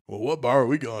 "Well, what bar are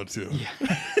we going to?"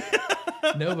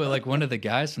 Yeah. No, but like one of the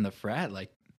guys from the frat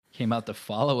like came out to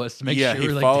follow us to make Yeah, sure he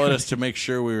we're, like, followed doing- us to make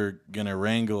sure we were gonna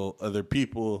wrangle other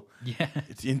people Yeah.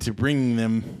 into bringing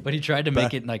them. But he tried to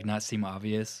back. make it like not seem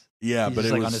obvious. Yeah, He's but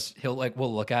just, it like on was his, he'll like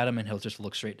we'll look at him and he'll just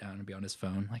look straight down and be on his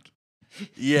phone. Like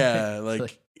yeah, It's like,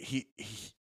 like-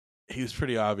 he was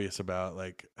pretty obvious about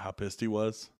like how pissed he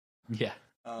was. yeah.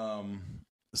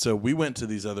 So we went to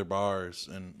these other bars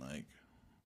and like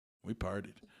we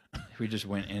partied. We just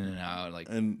went in and out like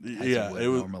And as you yeah, would it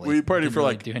was normally. we partied Didn't for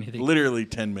really like do anything. literally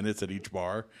 10 minutes at each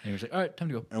bar, And he was like, all right, time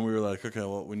to go. and we were like, okay,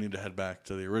 well, we need to head back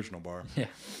to the original bar. Yeah.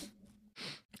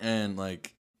 And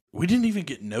like we didn't even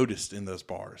get noticed in those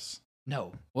bars.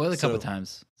 No. Well, a couple So-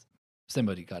 times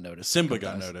somebody got noticed. Simba a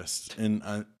couple got times. noticed,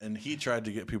 and he tried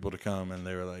to get people to come, and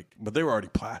they were like, but they were already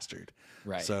plastered.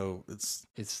 Right. So it's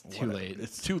It's too whatever. late.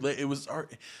 It's too late. It was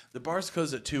the bars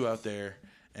closed at 2 out there,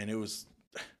 and it was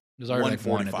It was already like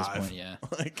 1 at this 1:45. point, yeah.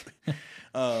 like,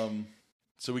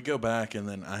 so we go back, and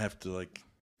then I have to like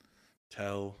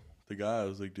tell the guy, I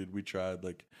was like, dude, we tried.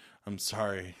 Like, I'm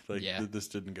sorry. Like, Yeah. this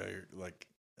didn't go like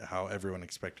how everyone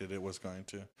expected it was going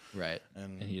to. Right.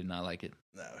 And And he did not like it.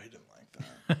 no, he didn't like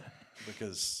that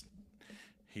because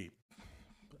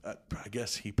I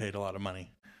guess he paid a lot of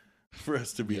money for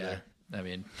us to be Yeah. there. I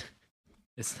mean,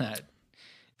 it's not,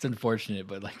 it's unfortunate,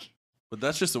 but like But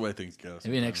that's just the way things go.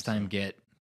 maybe next time sometimes, so. get,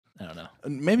 I don't know.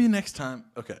 And maybe next time,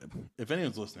 okay, if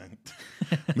anyone's listening,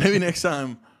 maybe next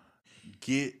time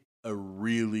get a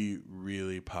really,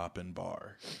 really poppin'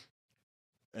 bar.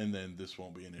 And then this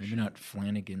won't be an issue. Maybe not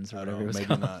Flanagan's or I whatever don't it was maybe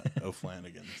called. not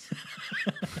O'Flanagan's.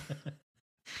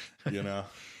 You know?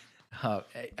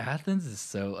 Athens is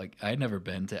so like I'd never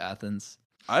been to Athens.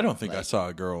 I don't think I Like- saw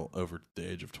a girl over the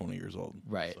age of 20 years old.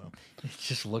 Right. So. It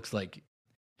just looks like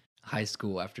high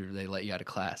school after they let you out of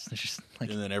class. It's just like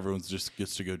And then everyone just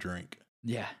gets to go drink.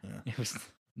 yeah, Yeah. it was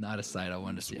not a sight I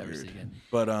wanted to It's see ever see weird. again.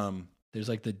 But There's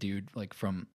like the dude like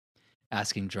from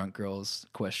asking drunk girls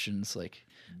questions like,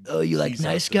 "Oh, you like He's out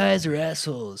nice there. guys or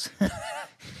assholes?"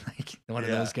 Like one Yeah.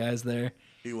 of those guys there.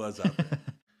 he was out there.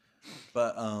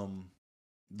 But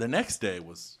the next day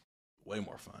was way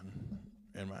more fun.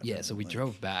 In my Yeah, so opinion. we Like,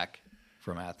 drove back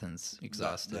from Athens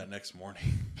exhausted. that next morning.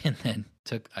 And then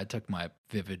I took my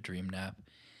vivid dream nap,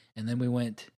 and then we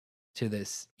went to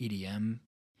this EDM.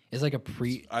 It's like a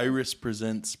Iris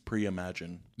presents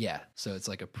Pre-Imagine. yeah, so it's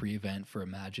like a pre-event for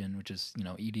Imagine, which is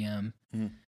EDM,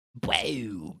 Mhm.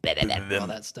 wow, all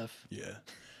that stuff. Yeah.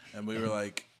 And we were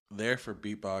like there for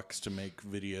Beatbox to make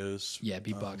videos. Yeah,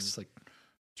 beatbox like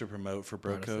to promote for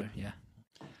brought us Brocode. there,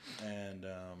 yeah, And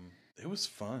it was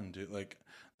fun, dude. Like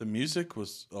the music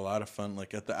was a lot of fun.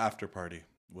 Like at the after party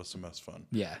was the most fun.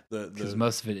 yeah, The because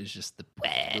most of it is just the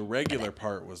regular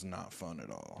part was not fun at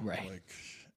all. Right. Like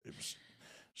it was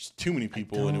just too many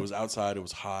people, and it don't- was outside. It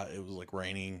was hot. It was like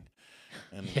raining,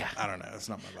 and Yeah. I don't know. It's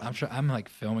not my vibe. I'm like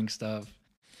filming stuff.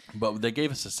 But they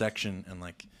gave us a section and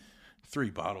like 3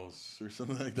 bottles or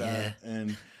something like that,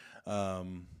 and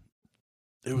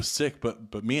it was sick.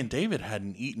 But me and David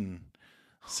hadn't eaten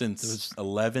since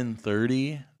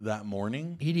 11:30 that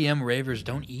morning. EDM ravers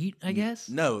don't eat, I guess.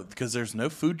 No, because there's no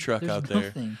food truck There's out there.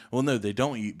 nothing. Well, no, they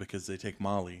don't eat because they take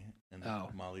Molly, and Oh.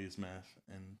 Molly is meth,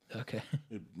 and Okay,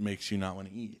 it makes you not want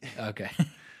to eat. okay,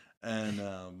 And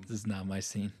this is not my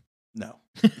scene. no,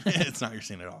 it's not your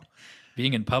scene at all.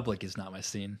 Being in public is not my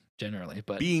scene generally,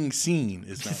 but Being seen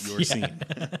is not your Yeah.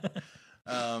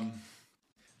 scene.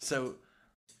 So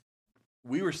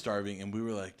we were starving, and we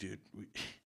were like, dude.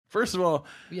 First of all,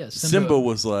 yeah, Simba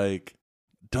was like,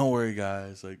 "Don't worry,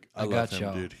 guys. Like, I I love got him,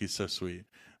 y'all." dude. He's so sweet."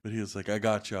 But he was like, "I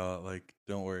got y'all. Like,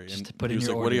 don't worry." Just And to put he in was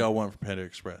your like, "What do order. y'all want from Panda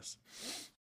Express?"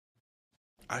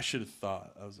 I should have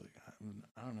thought. I was like,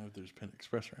 I don't know if there's Panda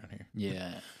Express around here.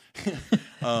 Yeah.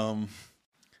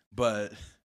 But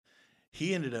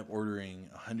he ended up ordering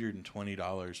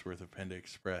 $120 worth of Panda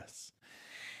Express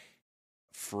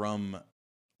from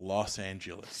Los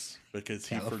Angeles because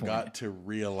he California. forgot to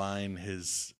realign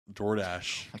his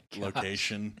DoorDash Oh my gosh.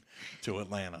 location to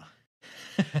Atlanta.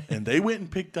 And they went and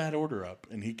picked that order up,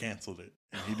 and he canceled it,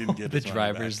 and he didn't get the his money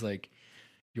driver's back. like,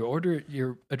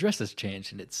 your address has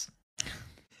changed, and it's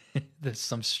there's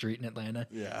some street in Atlanta.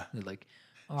 Yeah. They're like,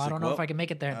 oh, It's I like, don't know if well, I can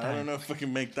make it there in I time. don't know if I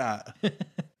can make that.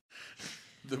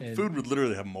 The And- food would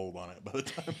literally have mold on it by the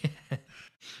time.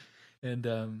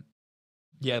 And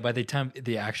Yeah, by the time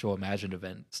the actual Imagine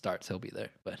event starts, he'll be there.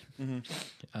 But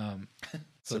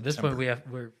so at this point,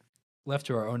 we're left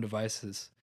to our own devices.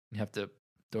 We have to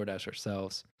DoorDash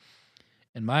ourselves.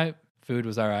 And my food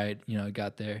was all right. It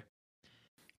got there.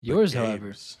 Yours,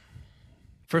 however,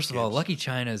 first of all, Lucky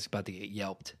China is about to get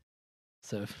yelped.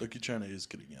 So Lucky China is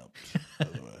getting yelped, by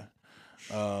the way.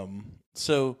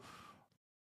 So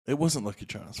it wasn't Lucky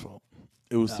China's fault.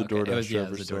 It was the DoorDash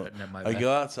driver's fault. I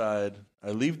go outside. I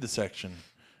leave the section.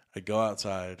 I go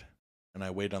outside, and I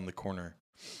wait on the corner.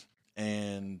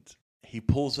 And he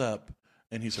pulls up,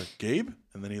 and he's like, "Gabe?"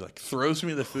 And then he throws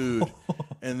me the food,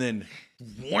 and then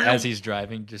as he's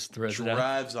driving, just throws it out.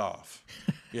 Drives off.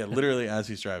 Yeah, literally as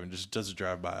he's driving, just does a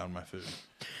drive-by on my food.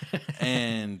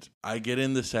 And I get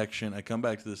in the section. I come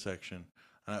back to the section,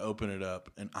 and I open it up,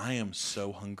 and I am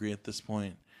so hungry at this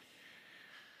point.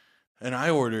 And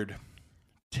I ordered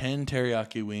 10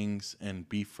 teriyaki wings and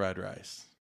beef fried rice.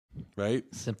 Right?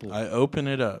 Simple. I open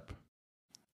it up.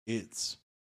 It's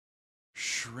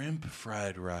shrimp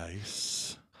fried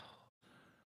rice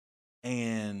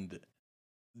and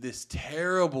this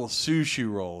terrible sushi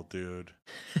roll, dude.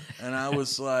 And I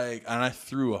was like, and I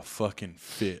threw a fucking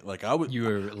fit.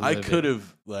 I could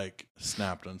have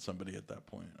snapped on somebody at that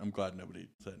point. I'm glad nobody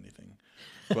said anything.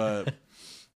 But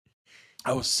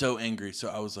I was so angry. So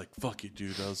I was like, fuck it,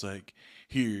 dude. I was like,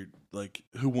 here,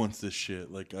 who wants this shit?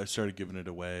 I started giving it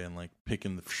away and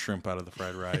picking the shrimp out of the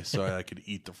fried rice so I could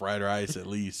eat the fried rice at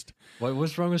least.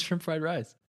 What's wrong with shrimp fried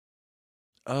rice?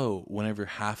 Oh, whenever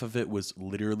half of it was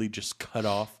literally just cut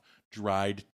off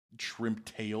dried shrimp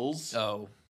tails. Oh.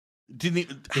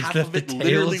 Half of it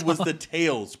literally was the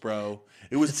tails, bro.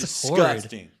 It was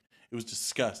disgusting. Horrid. It was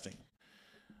disgusting.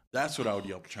 That's what I would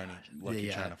yelp Lucky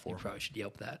China for. You probably should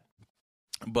yelp that.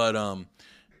 But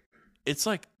it's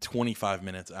 25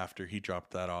 minutes after he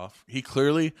dropped that off. He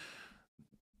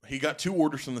got 2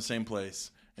 orders from the same place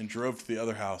and drove to the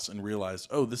other house and realized,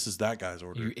 oh, this is that guy's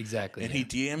order. Exactly. And he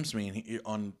DMs me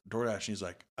on DoorDash, and he's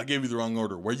like, I gave you the wrong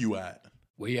order. Where you at?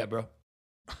 Where you at, bro?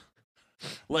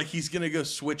 He's going to go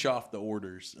switch off the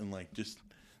orders and just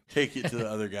take it to the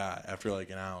other guy after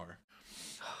an hour.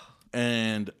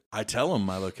 And I tell him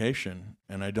my location,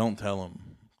 and I don't tell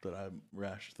him that I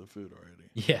rashed the food already.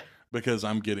 Yeah. Because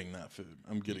I'm getting that food.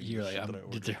 I'm getting You're the shit I'm that I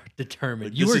ordered.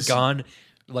 determined. You were gone.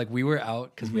 We were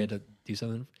out because we had to do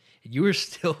something. You were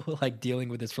still dealing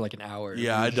with this for an hour.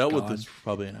 Yeah, I dealt with this for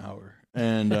probably an hour.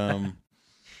 And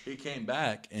he came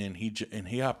back and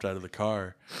he hopped out of the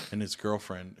car, and his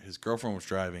girlfriend was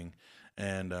driving,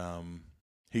 and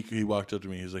he walked up to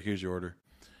me. He was like, "Here's your order,"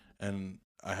 and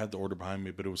I had the order behind me,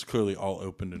 but it was clearly all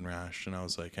opened and rashed, and I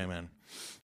was like, "Hey, man,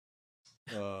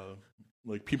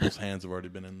 people's hands have already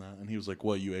been in that." And he was like,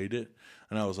 "What, you ate it?"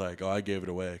 And I was like, "Oh, I gave it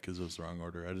away because it was the wrong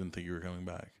order. I didn't think you were coming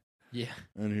back." Yeah.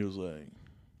 And he was like,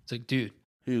 "It's dude."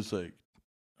 He was like,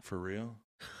 "For real?"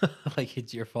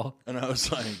 It's your fault. And I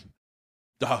was like,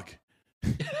 "Dog,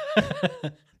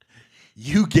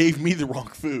 you gave me the wrong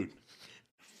food."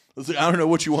 I was like, "I don't know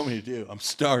what you want me to do. I'm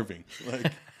starving."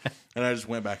 And I just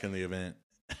went back in the event.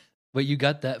 But you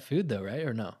got that food though, right?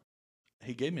 Or no?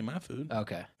 He gave me my food.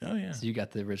 Okay. Oh yeah. So you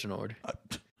got the original order.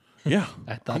 Yeah.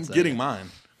 I thought I'm so, getting mine.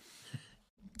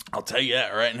 I'll tell you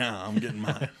that right now. I'm getting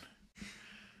mine.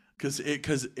 Because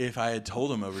if I had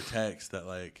told him over text that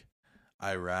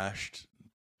I rashed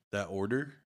that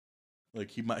order,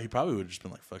 he probably would have just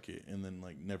been like, "Fuck it," and then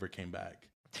never came back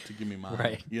to give me mine.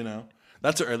 Right.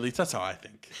 Or at least that's how I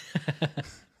think.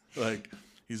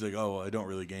 He's like, "Oh, well, I don't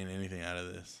really gain anything out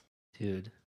of this."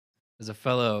 Dude, as a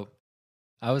fellow,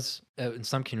 I was in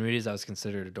some communities I was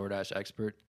considered a DoorDash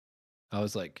expert. I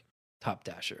was top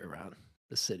dasher around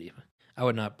the city. I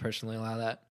would not personally allow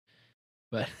that,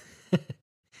 but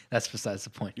that's besides the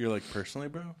point. You're personally,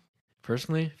 bro?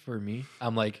 Personally, for me,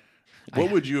 I'm what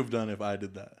would you have done if I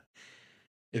did that?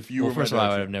 If you were first of all, I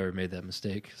would have never made that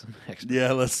mistake.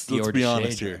 Yeah, let's be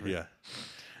honest here. Driver. Yeah,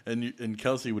 and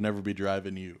Kelsey would never be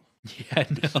driving you. Yeah,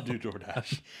 no. To do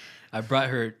DoorDash. I brought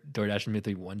her DoorDash with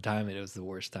me one time, and it was the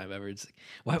worst time ever. It's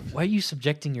why are you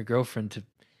subjecting your girlfriend to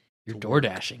your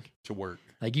DoorDashing to work?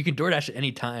 You can DoorDash at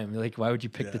any time. Why would you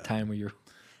pick the time where you're?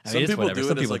 Some people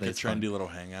do it as a trendy little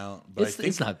hangout, but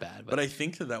it's not bad. But I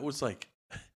think that was a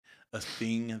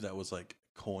thing that was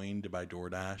coined by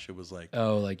DoorDash. It was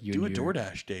you do a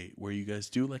DoorDash date where you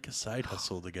guys do a side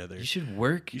hustle together. You should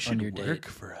work. You should work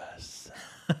for us,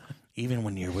 even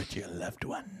when you're with your loved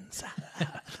ones.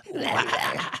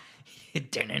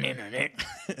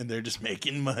 And they're just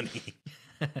making money.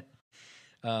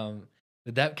 But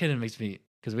that kind of makes me,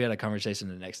 because we had a conversation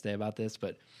the next day about this,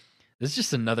 but this is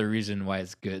just another reason why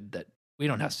it's good that we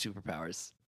don't have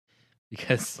superpowers.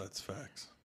 Because that's facts.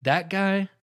 that guy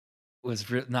was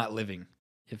not living.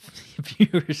 If you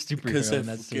were a superhero in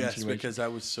that situation. Because I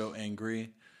was so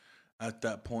angry at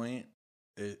that point.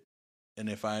 And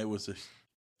if I was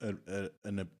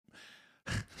if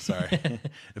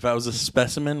I was a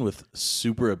specimen with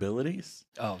super abilities,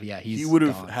 oh yeah, he would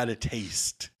have had a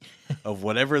taste of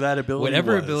whatever that ability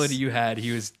whatever was. ability you had,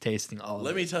 he was tasting all of it.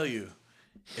 Let me tell you,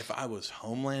 if I was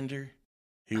Homelander,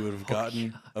 he would have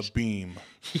gotten a beam.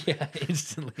 Yeah,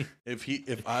 instantly.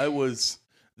 If I was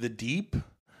the Deep,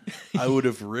 I would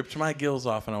have ripped my gills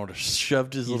off and I would have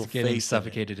shoved his little getting face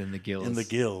suffocated in the gills. In the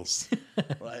gills.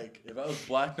 Like, if I was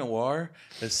Black Noir,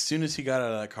 as soon as he got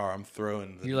out of that car, I'm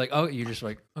throwing. You're like, oh, you're just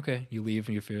like, okay, you leave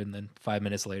and you're food, and then 5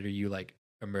 minutes later, you like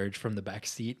emerge from the back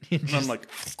seat. And I'm like,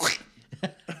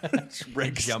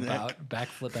 jump out,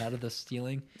 backflip out of the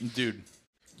ceiling. Dude,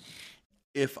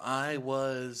 if I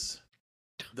was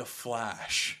the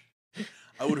Flash,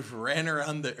 I would have ran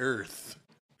around the earth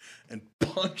and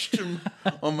punched him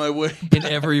on my way back. In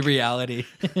every reality.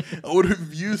 I would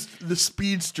have used the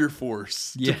speedster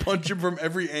force to punch him from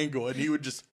every angle, and he would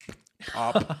just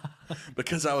pop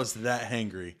because I was that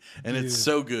hangry. And it's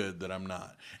so good that I'm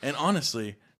not. And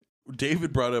honestly,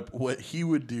 David brought up what he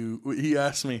would do. He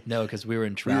asked me. No, because we were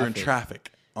in traffic. We were in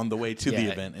traffic on the way to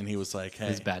the event, and he was like, hey.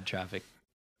 It was bad traffic.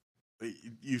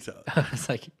 You tell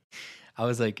it. I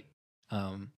was like,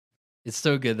 it's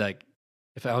so good, like,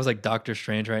 if I was like Doctor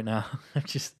Strange right now,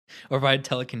 or if I had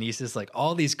telekinesis, like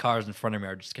all these cars in front of me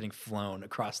are just getting flown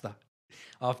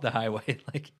off the highway,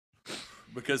 like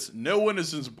because no one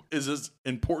is as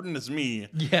important as me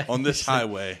on this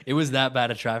highway. It was that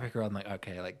bad of traffic, where I'm like,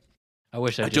 okay, like I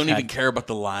wish I don't even care about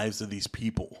the lives of these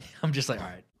people. I'm just like, all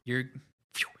right, you're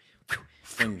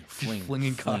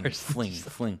flinging cars,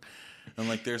 fling. And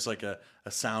like there's like a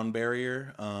sound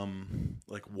barrier,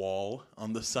 like wall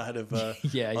on the side of on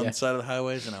the side of the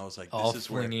highways, and I was like, this is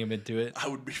flinging him into it. I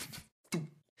would be.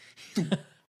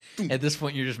 At this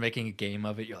point, you're just making a game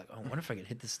of it. You're like, oh, I wonder if I could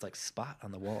hit this like spot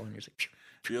on the wall, and you're just like,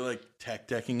 you're like tech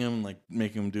decking him, like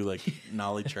making him do like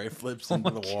nollie tray flips into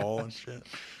the wall and shit,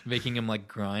 making him like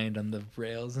grind on the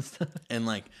rails and stuff. And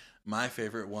like my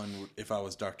favorite one, if I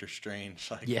was Doctor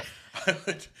Strange, like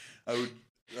I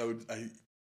would.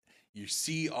 You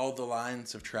see all the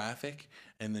lines of traffic,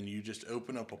 and then you just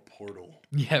open up a portal.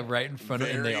 Yeah, right in front of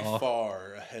them. Very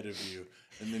far ahead of you,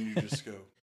 and then you just go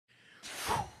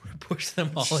push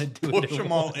them all into push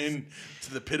them all into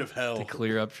the pit of hell to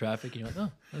clear up traffic. You're like,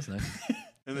 oh, that's nice.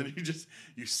 And then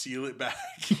you seal it back.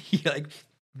 You're like,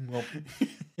 well,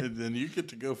 and then you get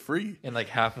to go free. And like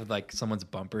half of like someone's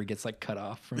bumper gets like cut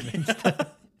off from it.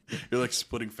 You're like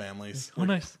splitting families. Oh,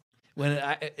 nice. When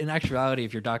in actuality,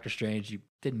 if you're Doctor Strange, you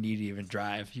didn't need to even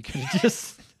drive. You could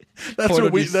just.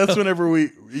 That's whenever we.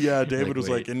 Yeah, David was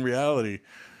like, in reality,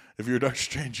 if you're Doctor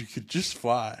Strange, you could just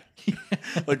fly.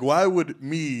 Like, why would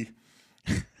me,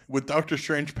 with Doctor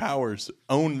Strange powers,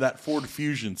 own that Ford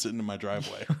Fusion sitting in my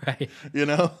driveway? Right. You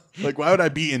know, like, why would I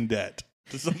be in debt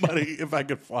to somebody if I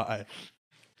could fly?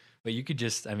 But you could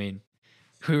just. I mean.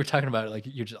 We were talking about it, like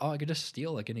you're just, I could just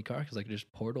steal like any car because I could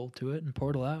just portal to it and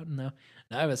portal out, and now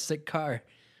I have a sick car.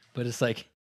 But it's like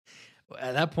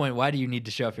at that point, why do you need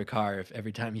to show off your car if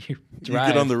every time you drive,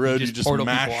 you get on the road, you just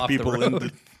mash people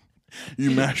into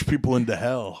you mash people into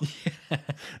hell,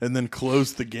 and then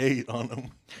close the gate on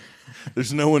them.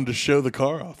 There's no one to show the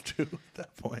car off to at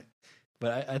that point.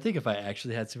 But I think if I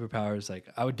actually had superpowers, like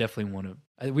I would definitely want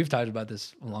to. We've talked about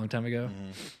this a long time ago,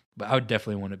 but I would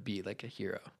definitely want to be like a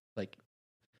hero, like.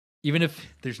 Even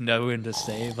if there's no one to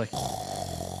save, like,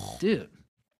 dude.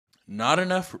 Not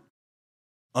enough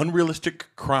unrealistic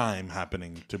crime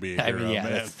happening to be a hero,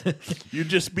 man. You'd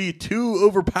just be too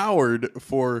overpowered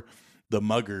for the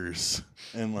muggers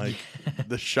and, like,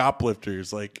 the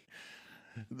shoplifters. Like,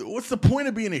 what's the point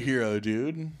of being a hero,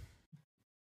 dude?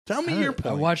 Tell me your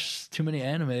point. I watch too many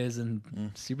animes and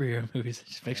superhero movies. It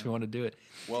just makes me want to do it.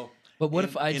 Well, but what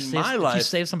if if you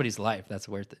save somebody's life? That's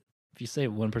worth it. If you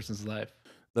save one person's life.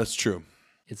 That's true.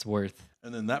 It's worth.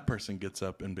 And then that person gets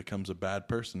up and becomes a bad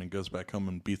person and goes back home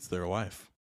and beats their wife.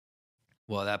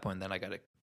 Well, at that point, then I got to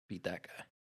beat that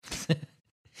guy.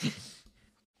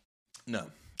 No.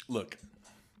 Look.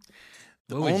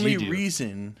 The only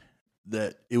reason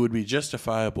that it would be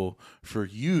justifiable for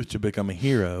you to become a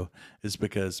hero is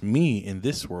because me in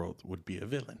this world would be a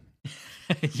villain.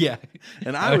 Yeah.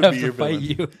 And I would be your villain.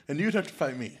 You. And you'd have to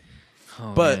fight me.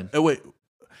 Oh, but, wait.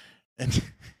 And...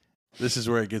 This is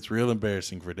where it gets real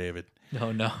embarrassing for David.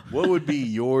 No. What would be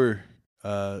your,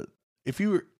 if you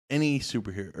were any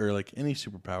superhero or like any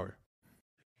superpower?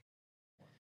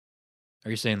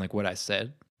 Are you saying like what I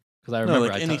said? Because I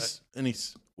remember any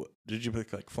What, did you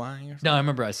pick like flying or something? No, I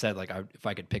remember I said like if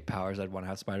I could pick powers, I'd want to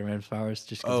have Spider-Man's powers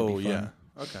just because Oh it'd be yeah. fun.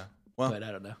 Okay. Well, But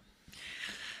I don't know.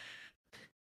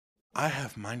 I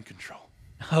have mind control.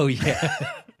 Oh yeah,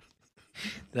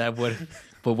 that would.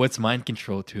 But what's mind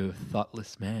control to a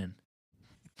thoughtless man?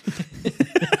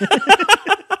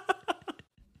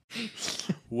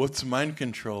 What's mind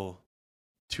control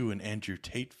to an Andrew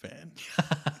Tate fan?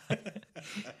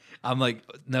 I'm like,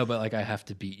 no, but like I have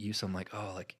to beat you, so I'm like,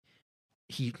 oh, like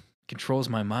he controls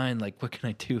my mind. Like, what can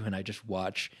I do? And I just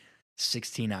watch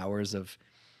 16 hours of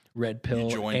Red Pill You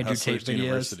join Andrew Tate Hustlers videos.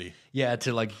 University Yeah,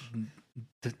 to like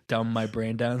to dumb my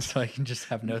brain down so I can just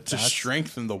have no to thoughts.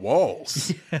 strengthen the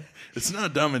walls. Yeah. It's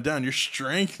not dumbing down. You're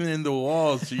strengthening the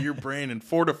walls to your brain and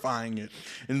fortifying it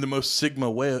in the most sigma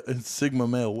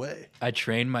male way. I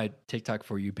train my TikTok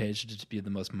For You page to just be the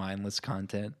most mindless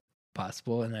content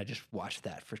possible, and I just watch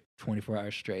that for 24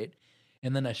 hours straight.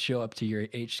 And then I show up to your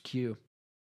HQ,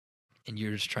 and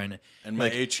you're just trying to. And my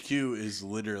HQ is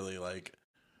literally like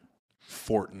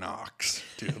Fort Knox,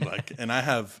 dude. Like, and I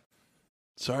have.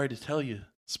 Sorry to tell you,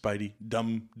 Spidey,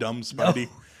 dumb Spidey.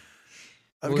 No.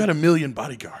 I've got 1 million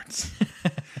bodyguards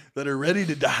that are ready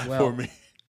to die for me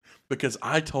because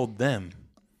I told them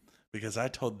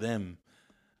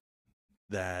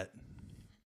that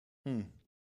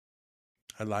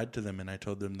I lied to them and I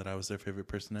told them that I was their favorite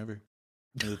person ever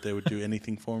and that they would do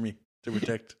anything for me to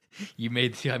protect. You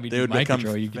made. I mean, They would mind become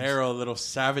control. You could feral little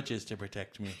savages to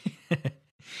protect me.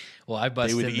 well, I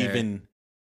busted They would in there. even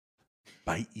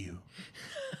bite you.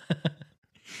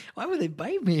 Why would they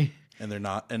bite me? And they're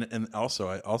not. And also,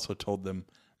 I also told them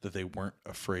that they weren't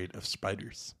afraid of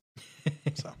spiders.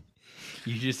 So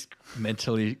You just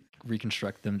mentally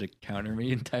reconstruct them to counter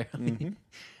me entirely. Mm-hmm.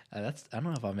 That's. I don't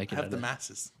know if I'll make it. have out the of that.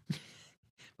 masses.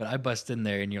 But I bust in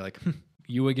there, and you're like,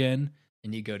 you again,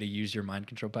 and you go to use your mind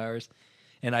control powers,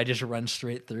 and I just run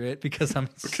straight through it because I'm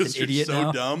Because an you're idiot so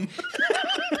now. dumb.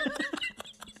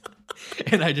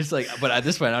 And I just like, but at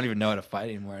this point, I don't even know how to fight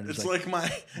anymore. I'm just It's like my.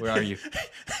 where are you?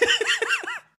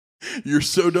 You're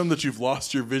so dumb that you've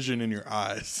lost your vision in your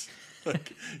eyes.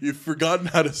 Like you've forgotten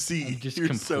how to see. I'm just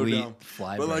You're so complete dumb.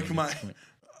 fly But brain like at this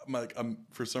point. I'm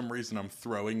for some reason I'm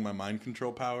throwing my mind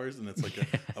control powers, and it's like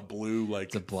a blue like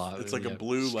It's a blob. It's like yeah, a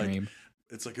blue stream. like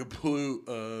it's like a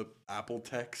blue Apple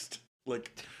text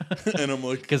like, and I'm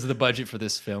like Because the budget for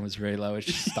this film is very low. It's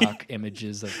just stock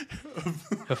images of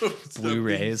stuff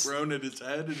Blu-rays. being thrown at his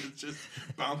head, and it's just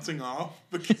bouncing off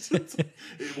because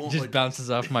it won't just like bounces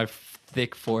off my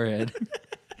thick forehead.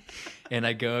 And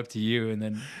I go up to you, and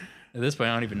then at this point,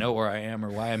 I don't even know where I am or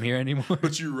why I'm here anymore.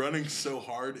 But you're running so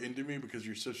hard into me because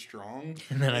you're so strong.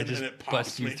 And then I just it pops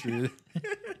bust you me. through,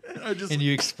 I just and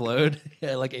you explode.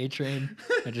 Yeah, like A-Train.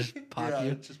 I just pop yeah,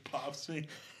 you, it just pops me.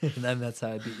 and then that's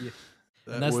how I beat you.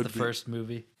 That And that's would the be- first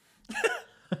movie.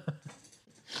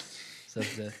 So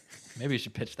maybe you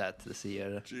should pitch that to the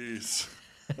CEO. Jeez.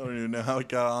 I don't even know how it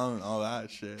got on and all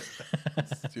that shit.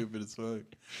 Stupid as fuck.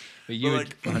 But you But,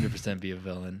 would like- 100% be a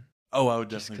villain. Oh, I would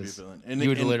Just definitely be a 'cause villain. And You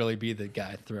would and literally be the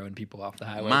guy throwing people off the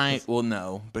highway. my 'cause- well,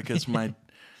 no, because my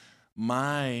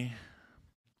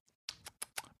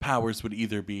powers would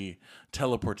either be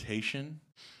teleportation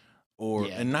or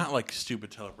Yeah. and not like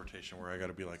stupid teleportation where I got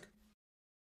to be like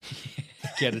you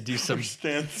got to do some. or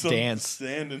stand dance.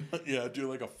 and yeah, do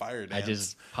like a fire dance. I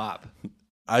just pop.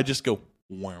 I just go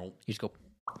wow. You just go,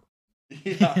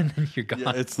 Yeah. and then you're gone.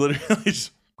 Yeah, it's literally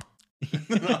just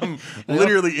I'm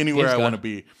literally anywhere Game's I want to gone.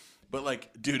 be. But like,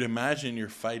 dude, imagine you're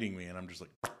fighting me and I'm just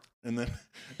like and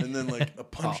then like a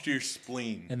punch Oh. to your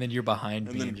spleen. And then you're behind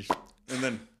And me, then and just and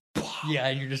then yeah,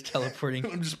 and you're just teleporting.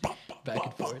 I'm just pop, pop, Back pop,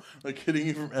 and pop, forth. like hitting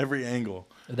you from every angle.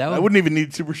 That I would, wouldn't even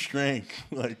need super strength.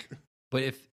 Like but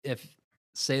if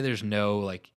say there's no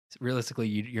like realistically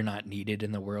you're not needed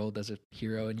in the world as a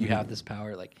hero and you have this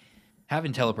power, like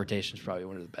having teleportation is probably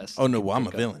one of the best. oh no, you well, I'm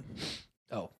can a think of. villain.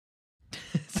 Oh,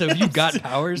 so if you got I'm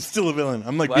powers, still a villain.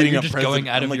 I'm like Wow, beating you're up just president- going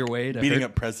out I'm, of like, your way to beating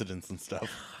hurt- up presidents and stuff.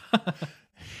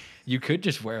 you could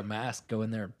just wear a mask, go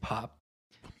in there and pop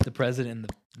the president in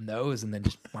the nose, and then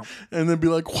just And then be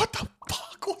like, what the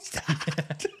fuck was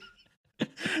that?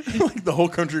 Like the whole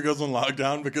country goes on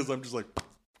lockdown because I'm just like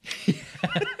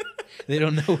they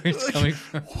don't know where it's Like, coming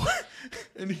from. what?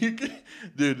 And you could,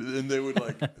 dude, and they would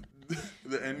like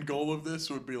the end goal of this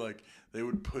would be like they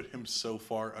would put him so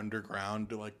far underground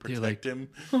to like Dude, protect like-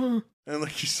 him, and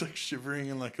like he's like shivering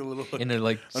in like a little like, In a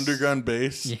like underground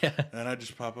base. Yeah. And I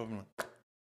just pop up and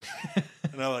like,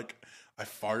 and I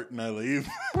fart and I leave,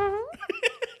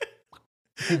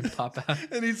 pop out,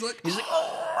 and he's like,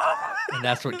 and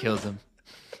that's what kills him,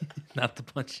 not the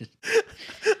punches.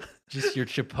 Just your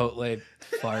Chipotle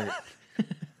fart.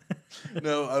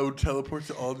 No, I would teleport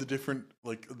to all the different,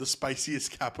 like the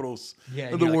spiciest capitals Yeah,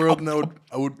 of and the you're like, world,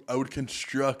 "Oh, and I would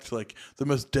construct like the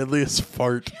most deadliest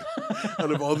fart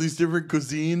out of all these different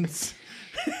cuisines.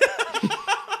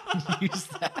 Use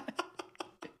that.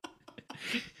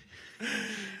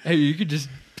 Hey, you could just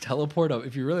teleport up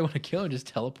if you really want to kill him. Just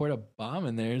teleport a bomb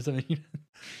in there or something.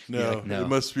 No, like, no. it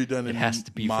must be done It in has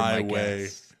to be my for my way.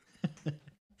 guests.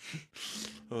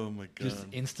 Oh my god! Just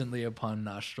instantly upon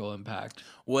nostril impact,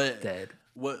 What? dead.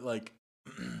 What like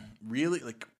really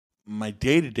like my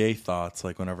day-to-day thoughts,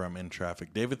 like whenever I'm in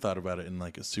traffic, David thought about it in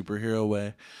like a superhero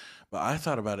way, but I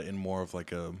thought about it in more of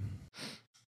like a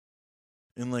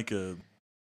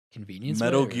Convenience.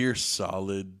 Metal way, or- Gear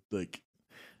Solid, like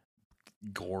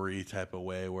gory type of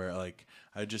way, where like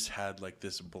I just had like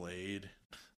this blade.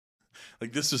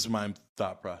 Like this is my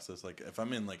thought process. Like if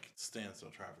I'm in like standstill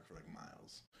traffic for like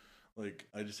miles, like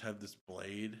I just have this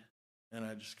blade and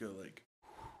I just go like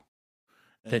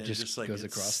and That it just like goes it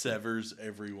across severs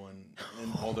everyone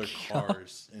and all their God.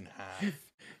 cars in half.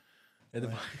 And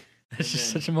Like, That's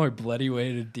just then- such a more bloody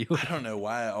way to deal with I don't know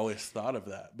why I always thought of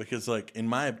that, because like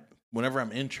whenever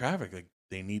I'm in traffic, like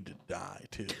they need to die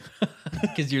too.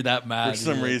 because you're that mad. For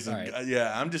some You're like, reason, "All right."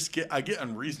 yeah, I get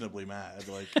unreasonably mad.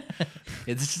 Like,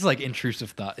 It's just like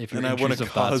intrusive thought. If your And I wanna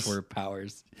intrusive thoughts cause- were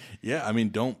powers, yeah, I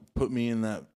mean, don't put me in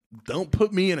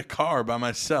a car by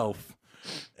myself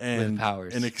and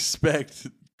powers. and expect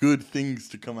good things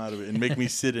to come out of it and make me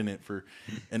sit in it for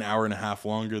an hour and a half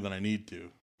longer than I need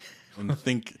to, and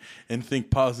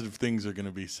think positive things are going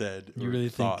to be said. you or really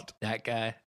thought. think that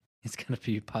guy is gonna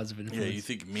be positive Yeah, influence? you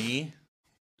think me?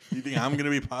 You think I'm going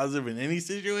to be positive in any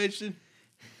situation?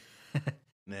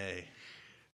 Nay.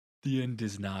 The end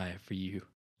is nigh for you,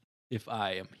 if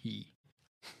I am he.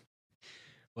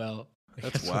 Well, I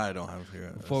That's guess why I don't have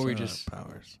here. Before we that's not just-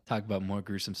 powers. talk about more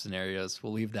gruesome scenarios.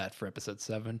 We'll leave that for episode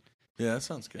 7, Yeah, that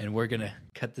sounds good. and we're gonna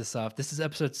cut this off. This is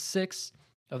episode 6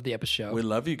 of the episode. We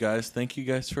love you guys. Thank you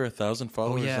guys for 1,000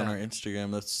 followers yeah. on our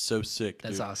Instagram. That's so sick.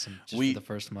 That's dude. awesome. Just We- for the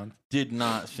first month. Did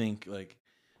not think like,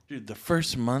 dude, the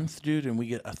first month, dude, and we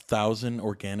get 1,000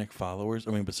 organic followers.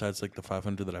 I mean, besides like the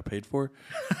 500 that I paid for.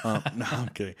 No, I'm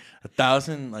kidding.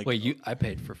 1,000 like. Wait, I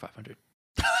paid for 500.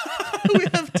 we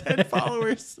have 10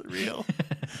 followers. Real.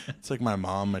 It's like my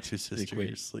mom, my two sisters,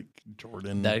 wait. like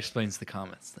Jordan. That explains the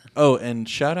comments then. Oh, and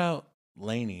shout out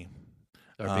Lainey.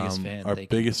 Our biggest fan. Our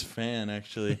Thank you. biggest fan,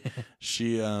 actually.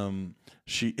 she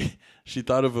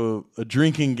thought of a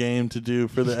drinking game to do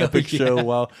for the Oh, Epic yeah. show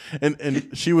while and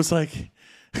she was like,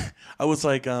 I was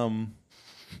like,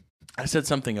 I said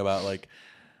something about like,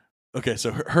 okay,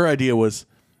 so her idea was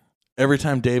every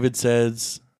time David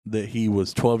says that he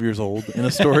was 12 years old in a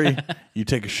story, you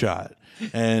take a shot,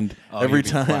 and Oh, every you'd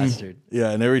be time, plastered. yeah,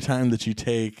 and every time that you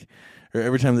take, or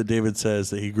every time that David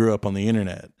says that he grew up on the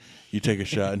internet, you take a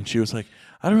shot. And she was like,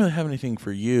 I don't really have anything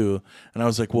for you. And I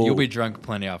was like, well, You'll be drunk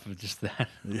plenty off of just that.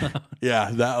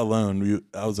 yeah, that alone.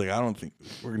 I was like, I don't think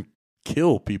we're going to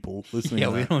kill people listening Yeah,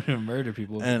 to we that. don't want to murder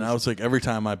people. And I was like, every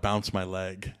time I bounce my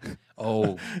leg.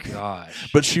 Oh gosh.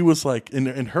 But she was like, and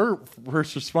her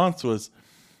response was,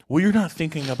 well, you're not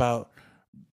thinking about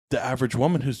the average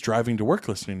woman who's driving to work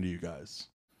listening to you guys.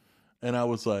 And I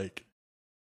was like,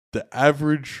 the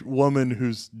average woman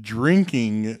who's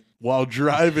drinking while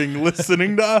driving,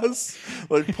 listening to us,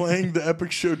 like playing the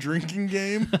Epic Show drinking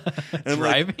game. And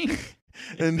Driving?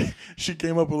 and she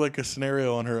came up with like a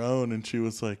scenario on her own, and she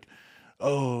was like,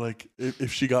 oh, like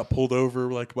if she got pulled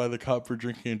over like by the cop for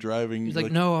drinking and driving, He's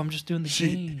like, no, I'm just doing the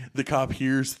she game. the cop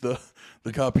hears the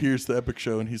Epic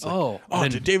Show, and he's like, Oh, oh,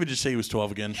 then- did David just say he was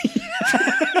 12 again?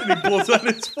 And he pulls out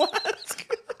his flask.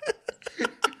 He's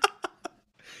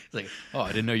like, oh, I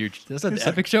didn't know you're. That's not He's the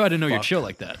like, Epic Show. I didn't know you're fuck. chill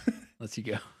like that. Let's you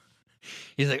go.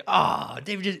 He's like, oh,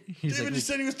 David just. He's David like, just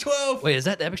said he was 12. wait, is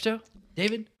that the Epic Show?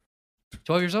 David,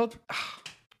 12 years old.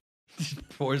 Just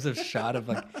pours a shot of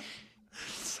like.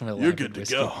 some You're elaborate good to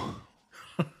whiskey. go.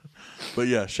 But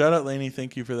yeah, shout out Lainey.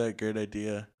 Thank you for that great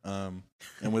idea. And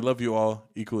we love you all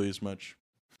equally as much.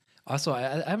 Also, I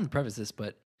haven't prefaced this,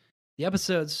 but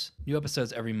the new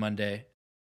episodes every Monday,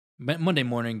 Monday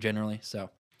morning generally. So,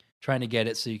 trying to get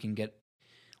it so you can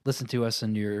listen to us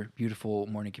in your beautiful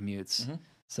morning commutes. Mhm.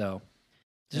 So,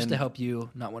 just And- to help you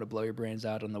not want to blow your brains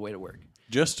out on the way to work.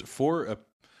 Just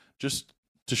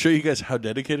to show you guys how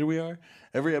dedicated we are,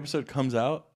 every episode comes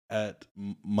out at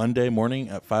Monday morning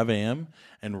at 5 a.m.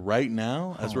 And right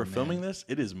now, as Oh, we're man. filming this,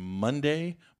 it is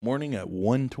Monday morning at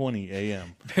 1:20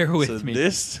 a.m. Bear with So me.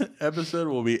 this episode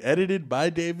will be edited by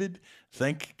David,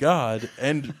 thank God,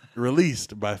 and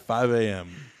released by 5 a.m.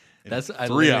 in That's 3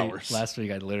 literally- hours. Last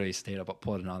week, I literally stayed up,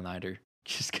 pulled an all-nighter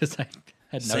just because I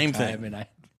had no Same time, thing. and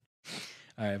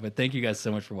All right, but thank you guys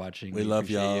so much for watching. We love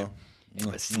appreciate y'all. you. And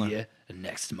we'll see you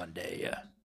next Monday.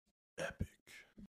 Epic.